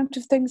the amount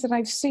of things that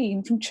I've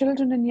seen from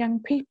children and young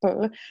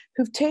people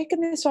who've taken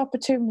this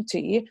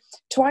opportunity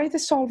to either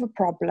solve a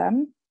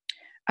problem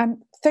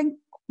and think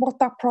what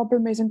that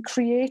problem is and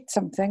create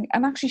something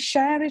and actually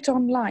share it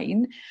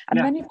online. And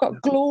then you've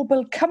got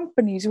global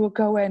companies who are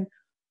going,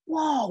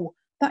 whoa,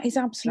 that is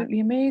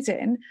absolutely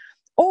amazing.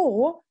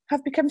 Or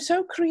have become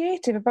so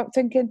creative about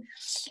thinking,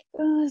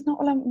 there's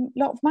not a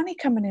lot of money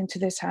coming into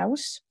this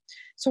house.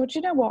 So do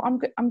you know what? I'm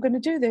going to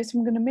do this.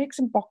 I'm going to make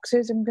some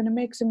boxes. I'm going to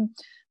make some,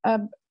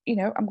 I'm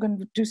going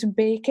to do some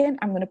baking.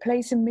 I'm going to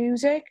play some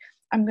music.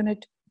 I'm going to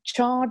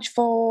charge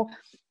for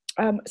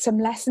some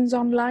lessons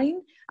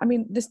online. I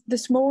mean,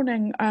 this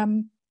morning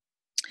on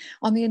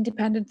the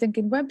Independent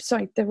Thinking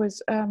website, there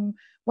was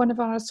one of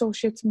our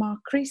associates, Mark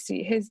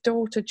Creasy, his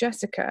daughter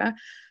Jessica,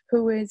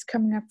 who is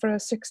coming up for her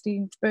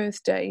 16th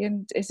birthday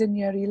and is in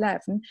year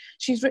 11.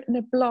 She's written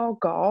a blog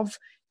of,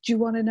 do you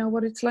want to know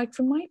what it's like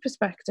from my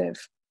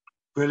perspective?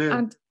 Brilliant.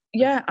 And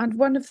and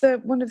one of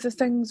the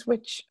things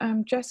which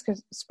Jessica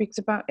speaks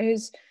about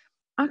is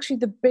actually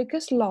the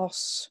biggest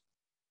loss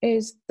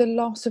is the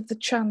loss of the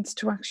chance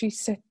to actually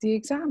sit the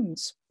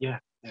exams. Yeah.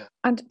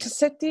 And to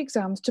sit the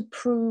exams to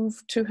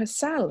prove to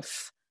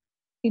herself,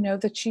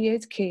 that she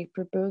is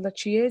capable, that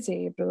she is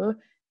able,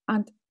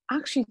 and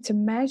actually to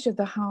measure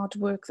the hard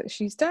work that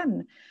she's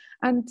done.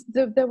 And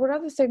there were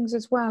other things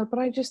as well, but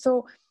I just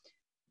thought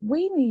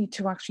we need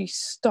to actually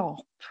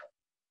stop.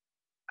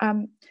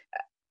 And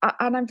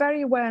I'm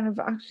very aware of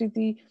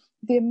actually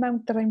the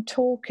amount that I'm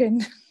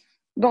talking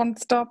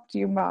non-stop to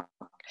you, Mark.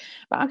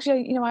 But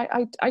actually,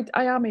 I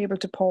am able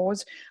to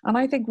pause, and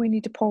I think we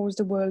need to pause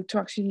the world to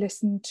actually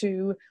listen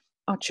to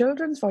our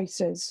children's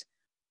voices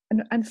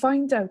and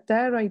find out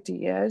their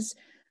ideas,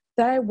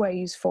 their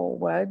ways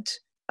forward,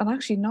 and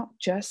actually not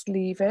just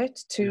leave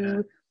it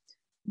to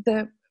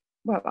I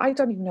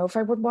don't even know if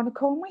I would want to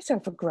call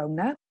myself a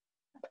grown-up.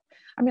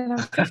 I mean, I'm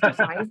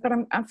 55, but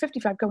I'm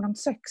 55 going on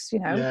 6,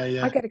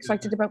 I get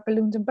excited about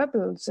balloons and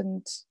bubbles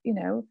and,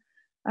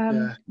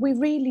 we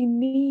really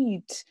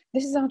need,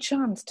 this is our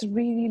chance to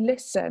really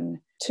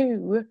listen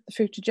to the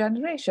future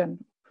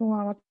generation who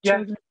are our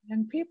children and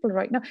young people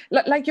right now.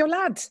 Like your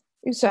lad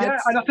who said... Yeah,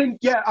 and I think,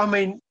 I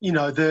mean,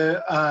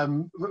 the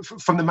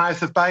from the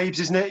mouth of babes,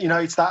 isn't it?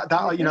 It's that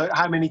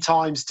how many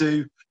times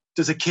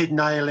does a kid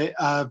nail it?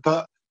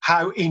 But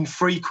how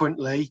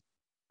infrequently...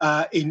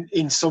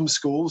 in some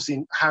schools,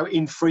 in how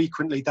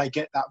infrequently they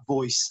get that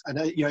voice and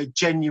a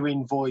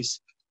genuine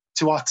voice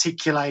to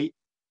articulate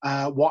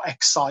what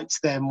excites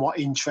them, what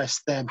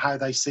interests them, how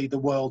they see the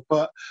world.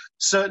 But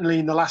certainly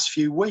in the last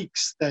few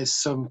weeks, there's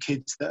some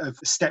kids that have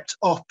stepped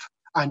up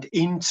and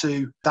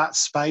into that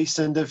space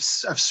and have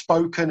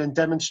spoken and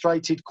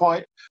demonstrated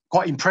quite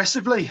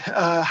impressively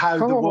how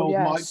the world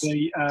might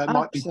be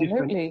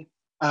different.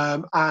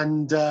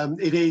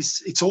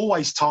 It's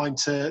always time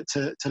to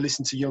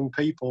listen to young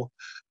people,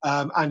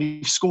 and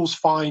if schools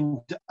find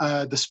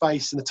the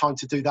space and the time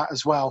to do that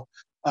as well,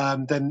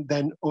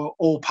 then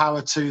all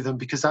power to them,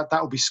 because that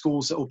will be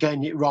schools that will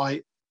get it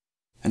right.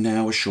 And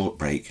now a short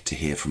break to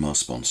hear from our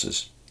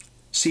sponsors.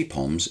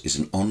 CPOMS is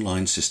an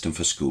online system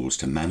for schools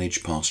to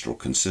manage pastoral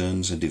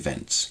concerns and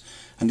events,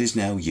 and is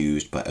now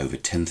used by over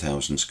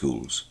 10,000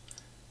 schools.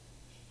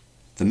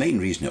 The main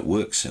reason it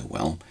works so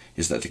well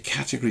is that the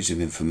categories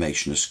of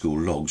information a school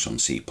logs on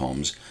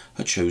CPOMS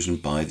are chosen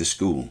by the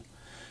school,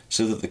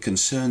 so that the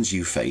concerns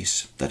you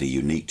face that are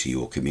unique to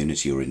your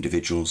community or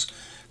individuals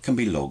can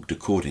be logged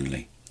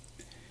accordingly.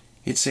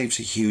 It saves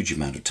a huge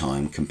amount of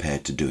time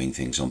compared to doing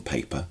things on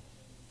paper.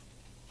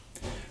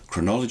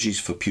 Chronologies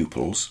for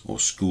pupils or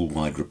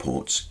school-wide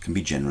reports can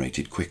be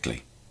generated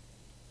quickly.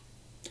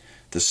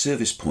 The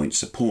Service Point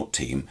support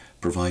team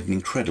provide an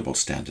incredible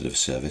standard of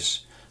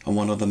service, and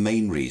one of the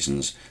main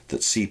reasons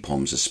that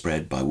CPOMS are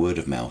spread by word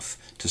of mouth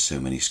to so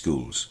many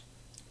schools.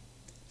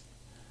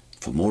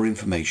 For more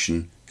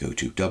information, go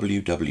to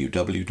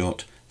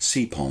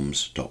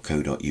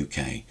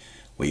www.cpoms.co.uk,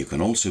 where you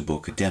can also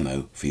book a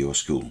demo for your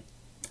school.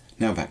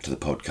 Now back to the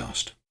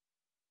podcast.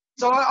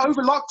 So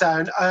over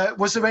lockdown,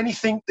 was there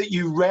anything that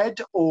you read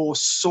or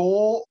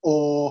saw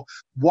or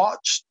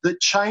watched that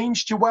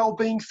changed your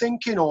wellbeing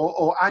thinking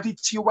or added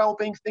to your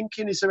wellbeing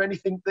thinking? Is there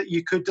anything that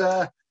you could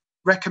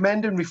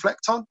recommend and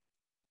reflect on?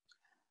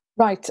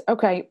 Right,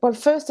 okay. Well,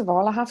 first of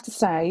all, I have to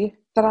say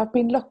that I've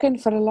been looking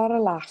for a lot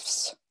of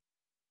laughs,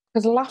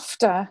 because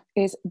laughter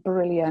is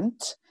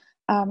brilliant.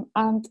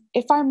 And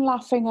if I'm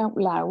laughing out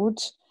loud,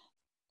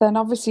 then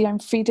obviously I'm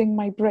feeding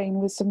my brain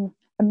with some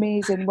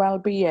amazing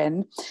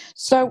well-being.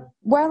 So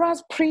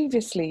whereas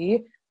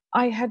previously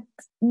I had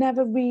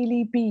never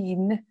really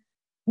been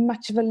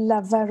much of a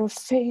lover of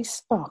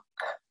Facebook,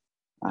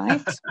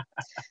 right?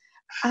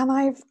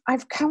 And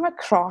I've come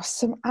across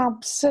some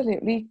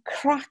absolutely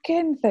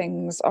cracking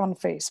things on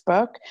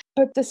Facebook.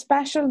 But the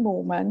special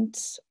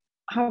moments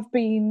have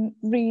been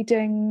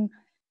reading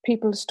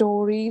people's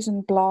stories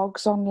and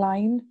blogs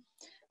online.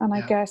 And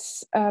I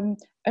guess and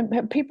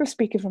people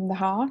speaking from the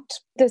heart.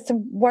 There's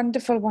some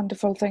wonderful,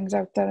 wonderful things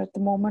out there at the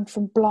moment,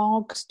 from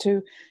blogs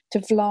to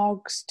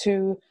vlogs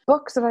to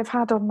books that I've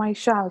had on my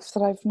shelf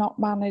that I've not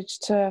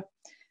managed to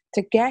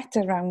get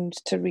around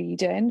to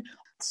reading.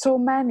 So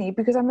many,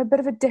 because I'm a bit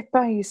of a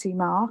dipper, you see,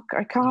 Mark.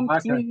 I can't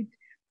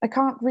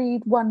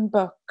read one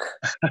book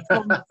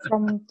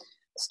from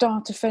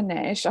start to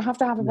finish. I have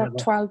to have about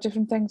 12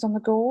 different things on the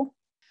go.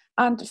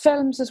 And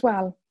films as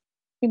well.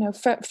 You know,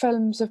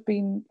 films have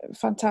been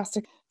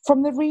fantastic.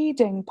 From the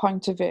reading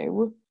point of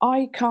view,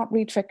 I can't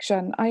read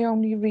fiction. I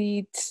only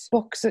read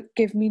books that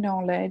give me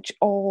knowledge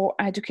or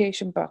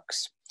education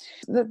books.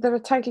 There are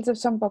titles of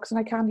some books, and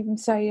I can't even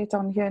say it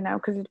on here now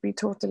because it'd be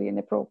totally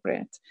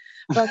inappropriate.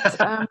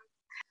 But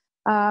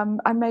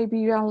and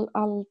maybe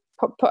I'll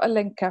put a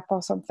link up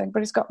or something.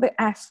 But it's got the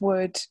F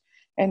word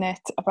in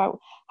it about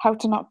how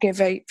to not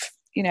give a,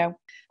 you know.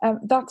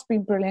 That's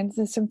been brilliant.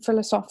 There's some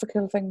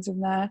philosophical things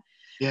in there.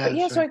 Yeah, but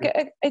yeah, so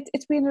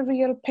it's been a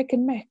real pick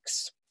and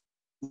mix.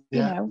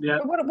 Yeah, you know. Yeah.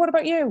 But what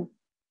about you?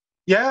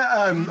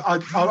 Yeah,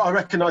 I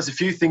recognise a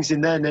few things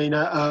in there,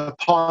 Nina.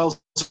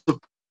 Piles of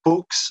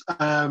books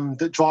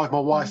that drive my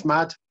wife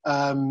mad.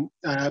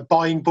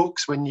 Buying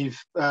books when you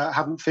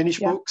haven't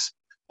finished books.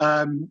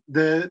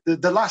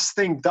 The last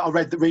thing that I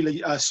read that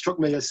really struck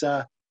me as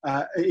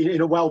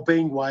in a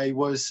well-being way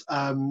was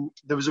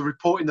there was a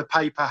report in the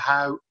paper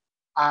how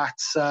at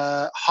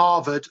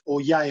Harvard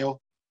or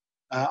Yale,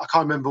 I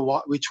can't remember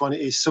which one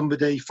it is,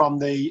 somebody from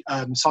the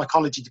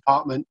psychology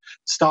department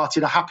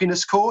started a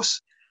happiness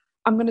course.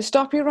 I'm going to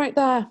stop you right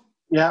there.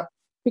 Yeah.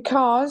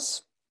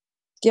 Because,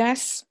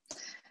 yes,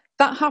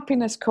 that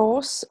happiness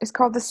course is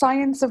called The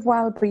Science of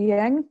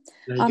Wellbeing.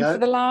 And for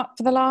the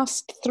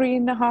last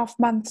 3.5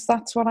 months,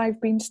 that's what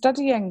I've been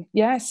studying,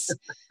 yes,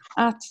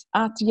 at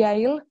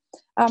Yale.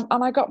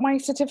 And I got my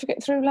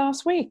certificate through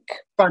last week.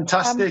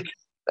 Fantastic.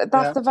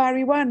 That's the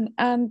very one.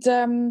 And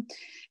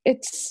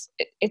it's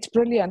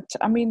brilliant.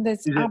 I mean,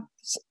 there's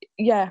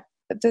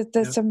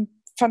some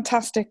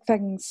fantastic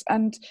things.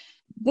 And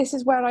this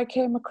is where I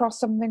came across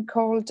something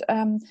called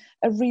a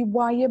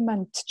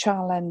rewirement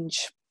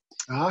challenge.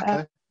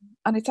 Okay.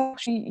 And it's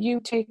actually you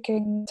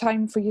taking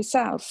time for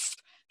yourself,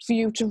 for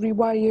you to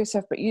rewire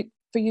yourself, but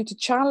for you to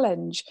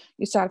challenge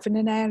yourself in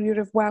an area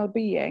of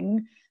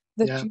well-being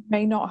that you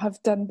may not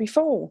have done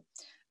before.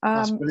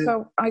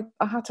 So I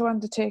had to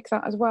undertake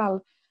that as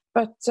well.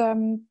 But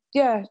some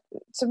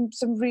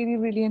really,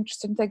 really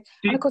interesting things.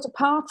 And of course,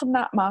 apart from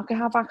that, Mark, I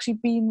have actually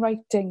been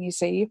writing, you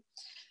see.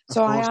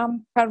 So I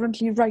am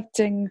currently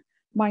writing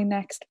my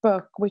next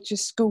book, which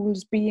is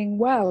Schools Being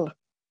Well.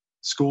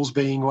 Schools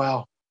Being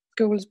Well.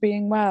 Schools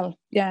Being Well,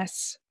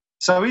 yes.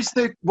 So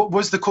what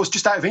was the course,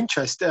 just out of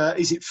interest,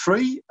 is it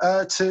free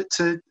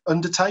to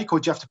undertake, or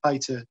do you have to pay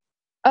to?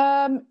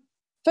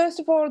 First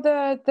of all,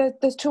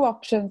 there's two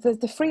options. There's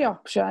the free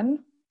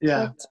option.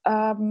 Yeah.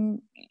 But,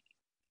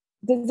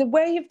 there's a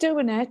way of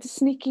doing it, a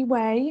sneaky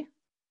way,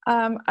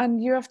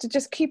 and you have to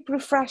just keep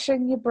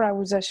refreshing your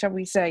browser, shall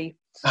we say.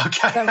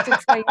 Okay. Without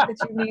it saying that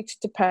you need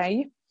to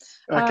pay.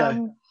 Okay.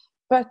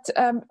 But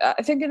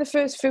I think in the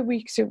first few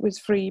weeks it was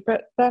free,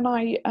 but then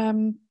I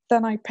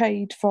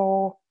paid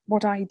for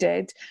what I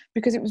did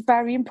because it was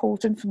very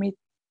important for me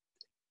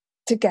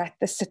to get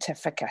the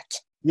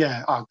certificate.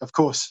 Yeah, of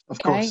course.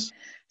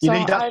 You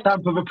need that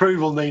stamp of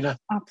approval, Nina.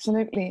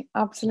 Absolutely.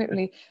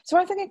 So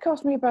I think it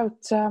cost me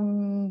about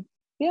 $30.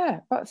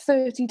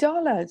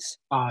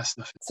 Ah, that's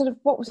nothing. Sort of,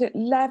 what was it,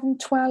 11,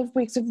 12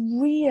 weeks of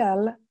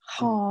real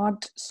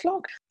hard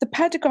slog. The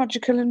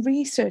pedagogical and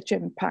research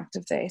impact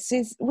of this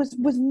was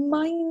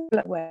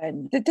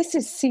mind-blowing. This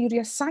is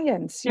serious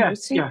science,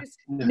 serious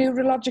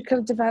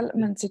neurological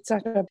developments,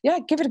 etc. Yeah,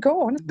 give it a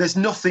go on. There's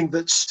nothing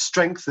that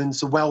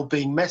strengthens a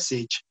well-being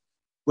message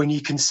when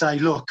you can say,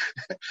 look,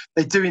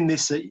 they're doing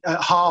this at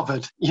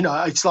Harvard. You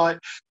know, it's like,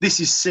 this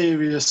is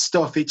serious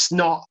stuff. It's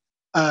not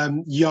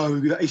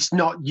yoga, it's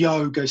not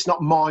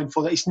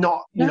mindfulness, it's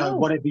not, you know,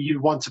 whatever you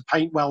want to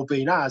paint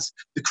well-being as,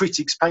 the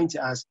critics paint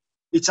it as.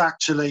 It's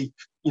actually,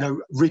 you know,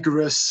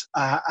 rigorous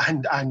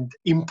and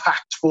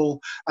impactful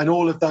and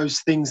all of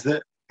those things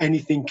that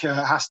anything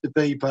has to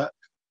be. But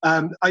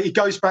it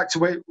goes back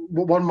to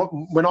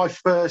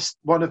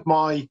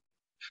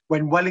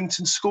when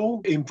Wellington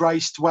School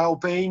embraced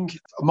well-being,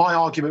 my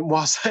argument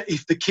was that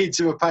if the kids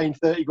who are paying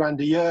 $30,000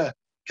 a year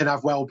can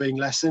have well-being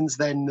lessons,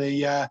 then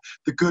the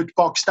good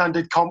bog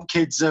standard comp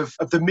kids of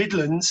the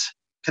Midlands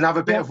can have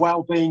a bit of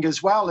well-being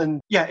as well.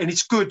 And and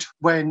it's good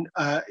when,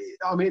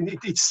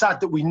 it's sad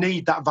that we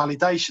need that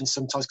validation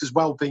sometimes, because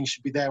well-being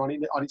should be there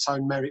on its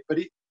own merit, but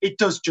it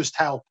does just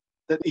help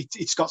that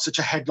it's got such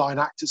a headline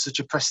act at such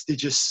a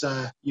prestigious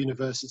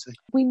university.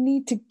 We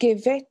need to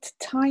give it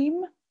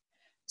time.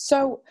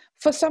 So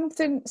for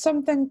something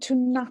to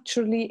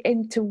naturally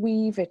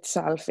interweave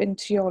itself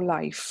into your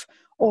life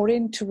or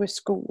into a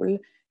school,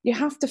 you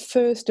have to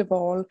first of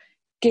all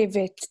give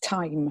it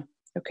time.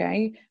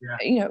 Okay,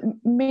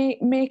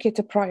 make it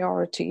a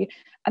priority,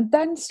 and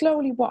then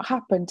slowly what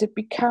happens, it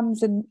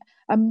becomes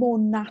a more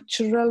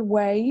natural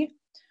way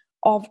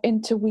of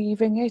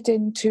interweaving it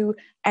into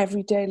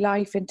everyday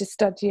life, into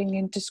studying,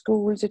 into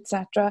schools,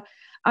 etc.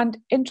 And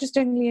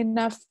interestingly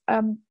enough,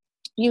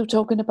 you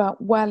talking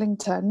about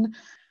Wellington,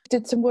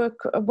 did some work,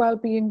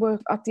 wellbeing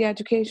work at the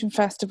Education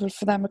Festival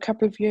for them a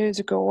couple of years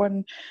ago,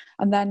 and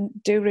then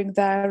during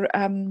their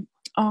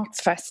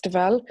Arts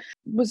Festival,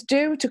 was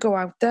due to go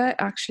out there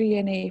actually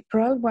in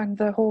April when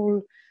the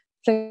whole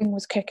thing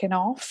was kicking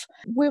off.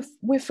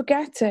 We're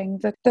forgetting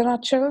that there are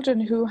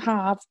children who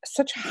have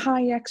such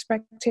high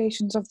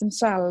expectations of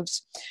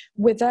themselves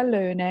with their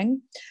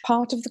learning,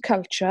 part of the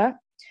culture,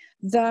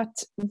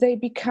 that they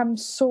become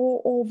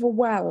so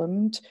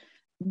overwhelmed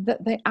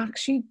that they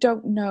actually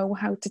don't know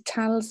how to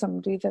tell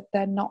somebody that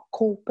they're not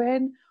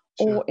coping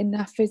or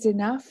enough is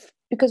enough.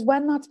 Because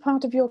when that's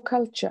part of your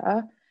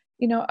culture,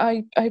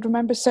 I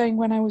remember saying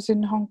when I was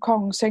in Hong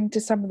Kong, saying to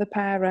some of the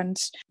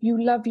parents,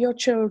 you love your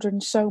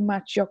children so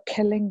much, you're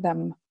killing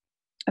them.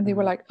 And they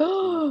were like,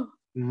 oh,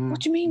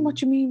 what do you mean? What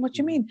do you mean? What do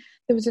you mean?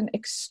 There was an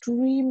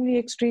extremely,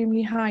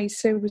 extremely high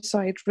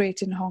suicide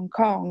rate in Hong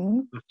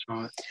Kong. That's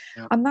right.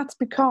 Yeah. And that's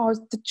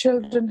because the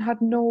children had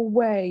no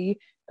way,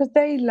 because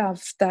they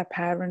loved their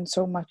parents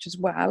so much as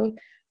well,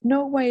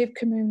 no way of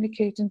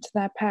communicating to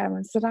their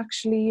parents that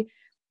actually,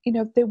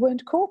 they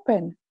weren't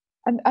coping.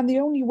 And the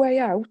only way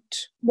out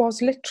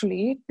was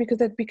literally because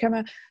there'd become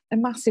a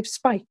massive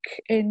spike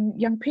in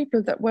young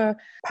people that were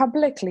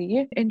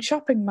publicly in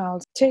shopping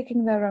malls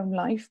taking their own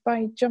life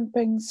by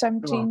jumping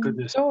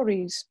 17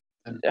 stories.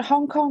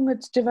 Hong Kong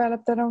had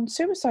developed their own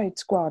suicide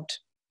squad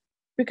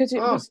because it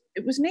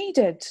was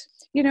needed.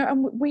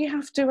 And we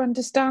have to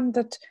understand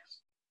that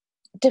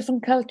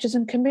different cultures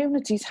and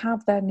communities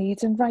have their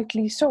needs, and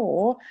rightly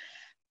so,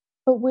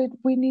 but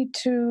we need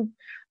to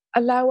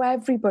allow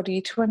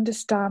everybody to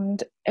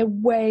understand a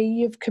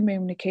way of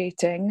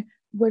communicating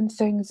when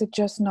things are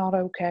just not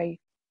okay,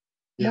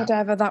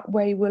 whatever that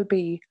way will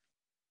be.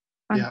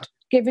 And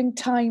giving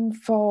time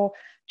for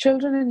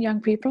children and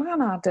young people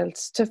and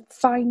adults to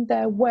find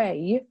their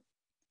way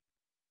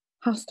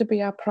has to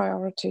be our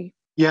priority.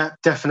 Yeah,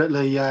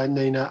 definitely,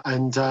 Nina.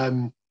 And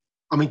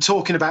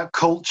talking about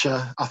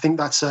culture, I think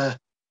it's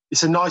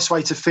a nice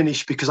way to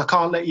finish, because I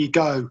can't let you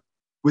go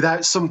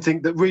without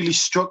something that really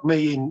struck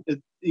me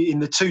in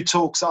the two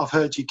talks that I've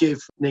heard you give,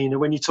 Nina,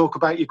 when you talk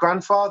about your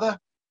grandfather.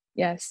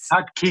 Yes.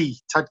 Tad Key.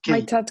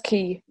 My Tad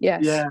Key,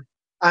 yes. Yeah.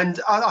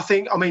 And I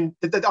think, I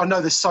know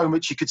there's so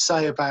much you could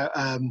say about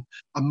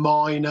a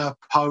miner,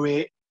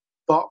 poet,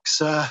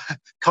 boxer,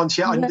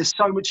 concierge. There's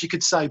so much you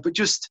could say, but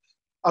just,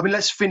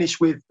 let's finish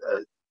with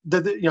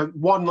the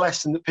one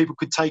lesson that people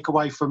could take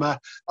away from a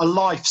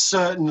life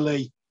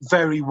certainly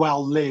very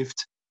well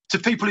lived. To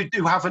people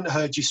who haven't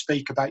heard you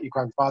speak about your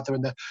grandfather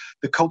and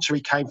the culture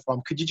he came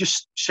from, could you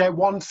just share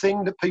one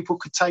thing that people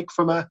could take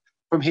from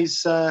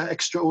his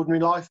extraordinary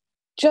life?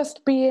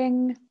 Just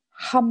being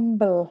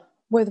humble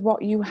with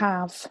what you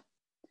have.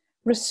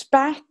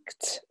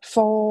 Respect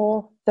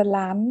for the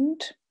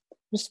land,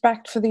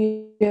 respect for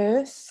the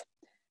earth,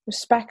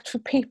 respect for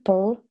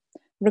people,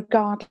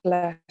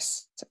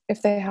 regardless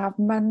if they have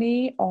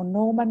money or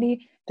no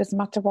money, doesn't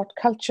matter what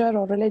culture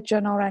or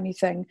religion or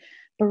anything.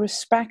 But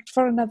respect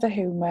for another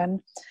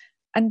human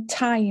and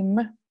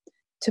time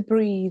to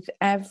breathe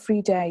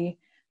every day.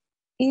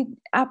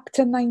 Up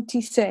to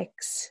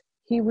 96,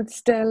 he would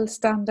still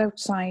stand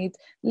outside,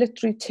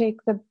 literally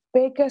take the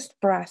biggest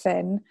breath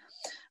in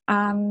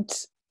and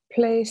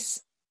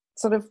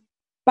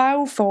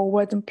bow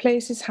forward and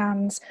place his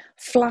hands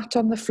flat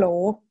on the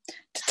floor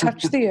to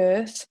touch the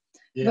earth.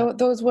 Yeah.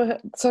 Those were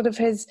sort of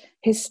his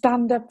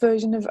stand-up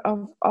version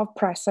of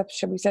press-ups,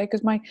 shall we say,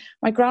 because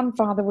my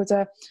grandfather was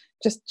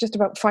just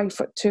about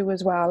 5'2"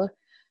 as well.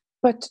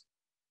 But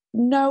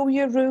know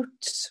your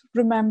roots,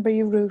 remember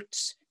your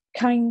roots,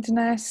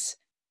 kindness,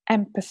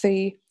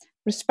 empathy,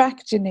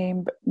 respect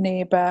your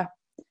neighbour,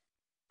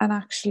 and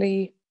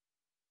actually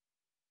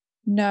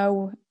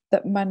know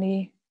that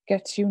money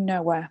gets you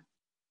nowhere,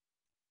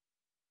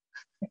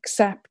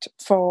 except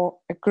for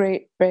a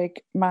great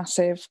big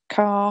massive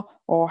car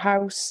or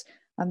house,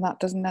 and that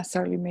doesn't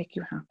necessarily make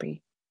you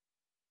happy.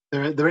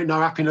 There ain't no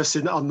happiness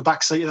on the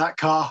back seat of that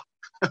car.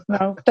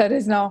 No, that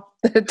is not.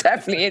 It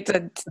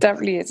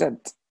definitely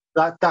isn't.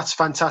 That's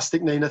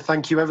fantastic, Nina.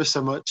 Thank you ever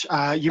so much.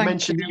 You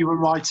mentioned that you were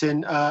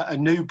writing a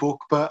new book,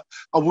 but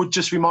I would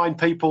just remind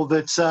people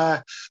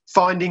that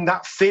Finding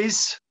That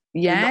Fizz.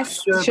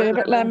 Yes,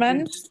 Sherbet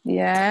Lemons.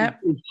 Yeah.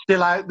 It's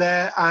still out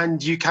there,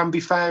 and you can be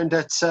found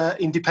at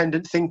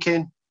Independent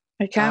Thinking.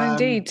 I can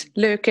indeed.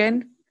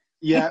 Lurking.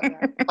 Yeah.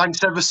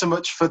 Thanks ever so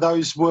much for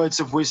those words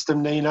of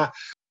wisdom, Nina.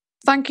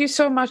 Thank you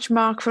so much,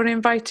 Mark, for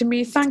inviting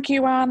me. Thank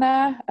you,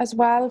 Anna, as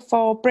well,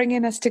 for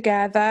bringing us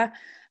together.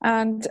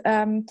 And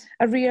a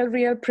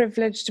real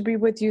privilege to be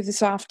with you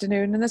this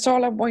afternoon. And that's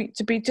all I want you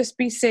to be. Just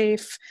be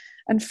safe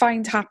and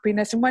find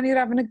happiness. And when you're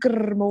having a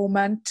grrr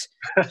moment,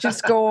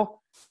 just go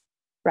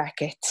wreck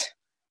it.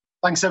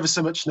 Thanks ever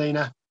so much,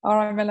 Nina. All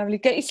right, my lovely.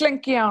 Get your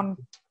slinky on.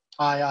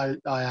 I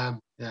am,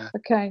 yeah.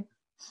 Okay.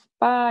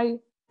 Bye.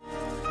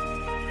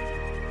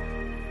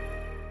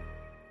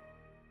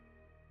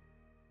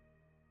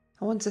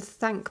 I want to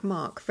thank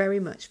Mark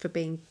very much for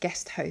being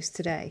guest host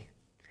today.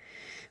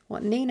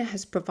 What Nina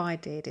has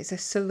provided is a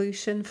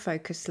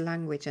solution-focused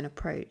language and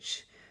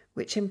approach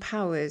which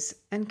empowers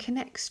and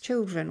connects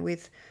children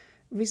with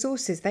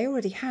resources they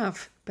already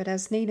have, but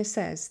as Nina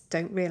says,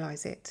 don't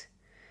realise it.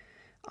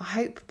 I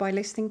hope by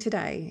listening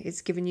today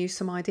it's given you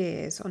some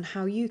ideas on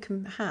how you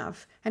can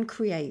have and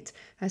create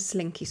a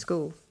slinky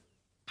school.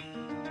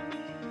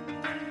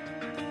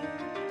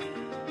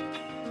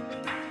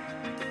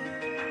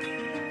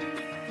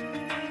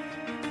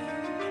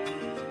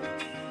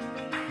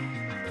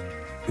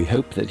 We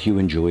hope that you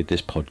enjoyed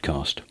this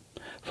podcast.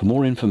 For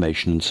more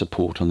information and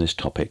support on this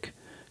topic,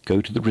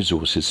 go to the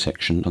resources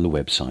section on the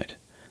website.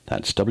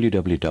 That's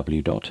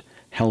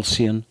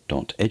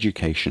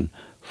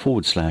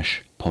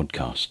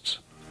www.halcyon.education/podcasts.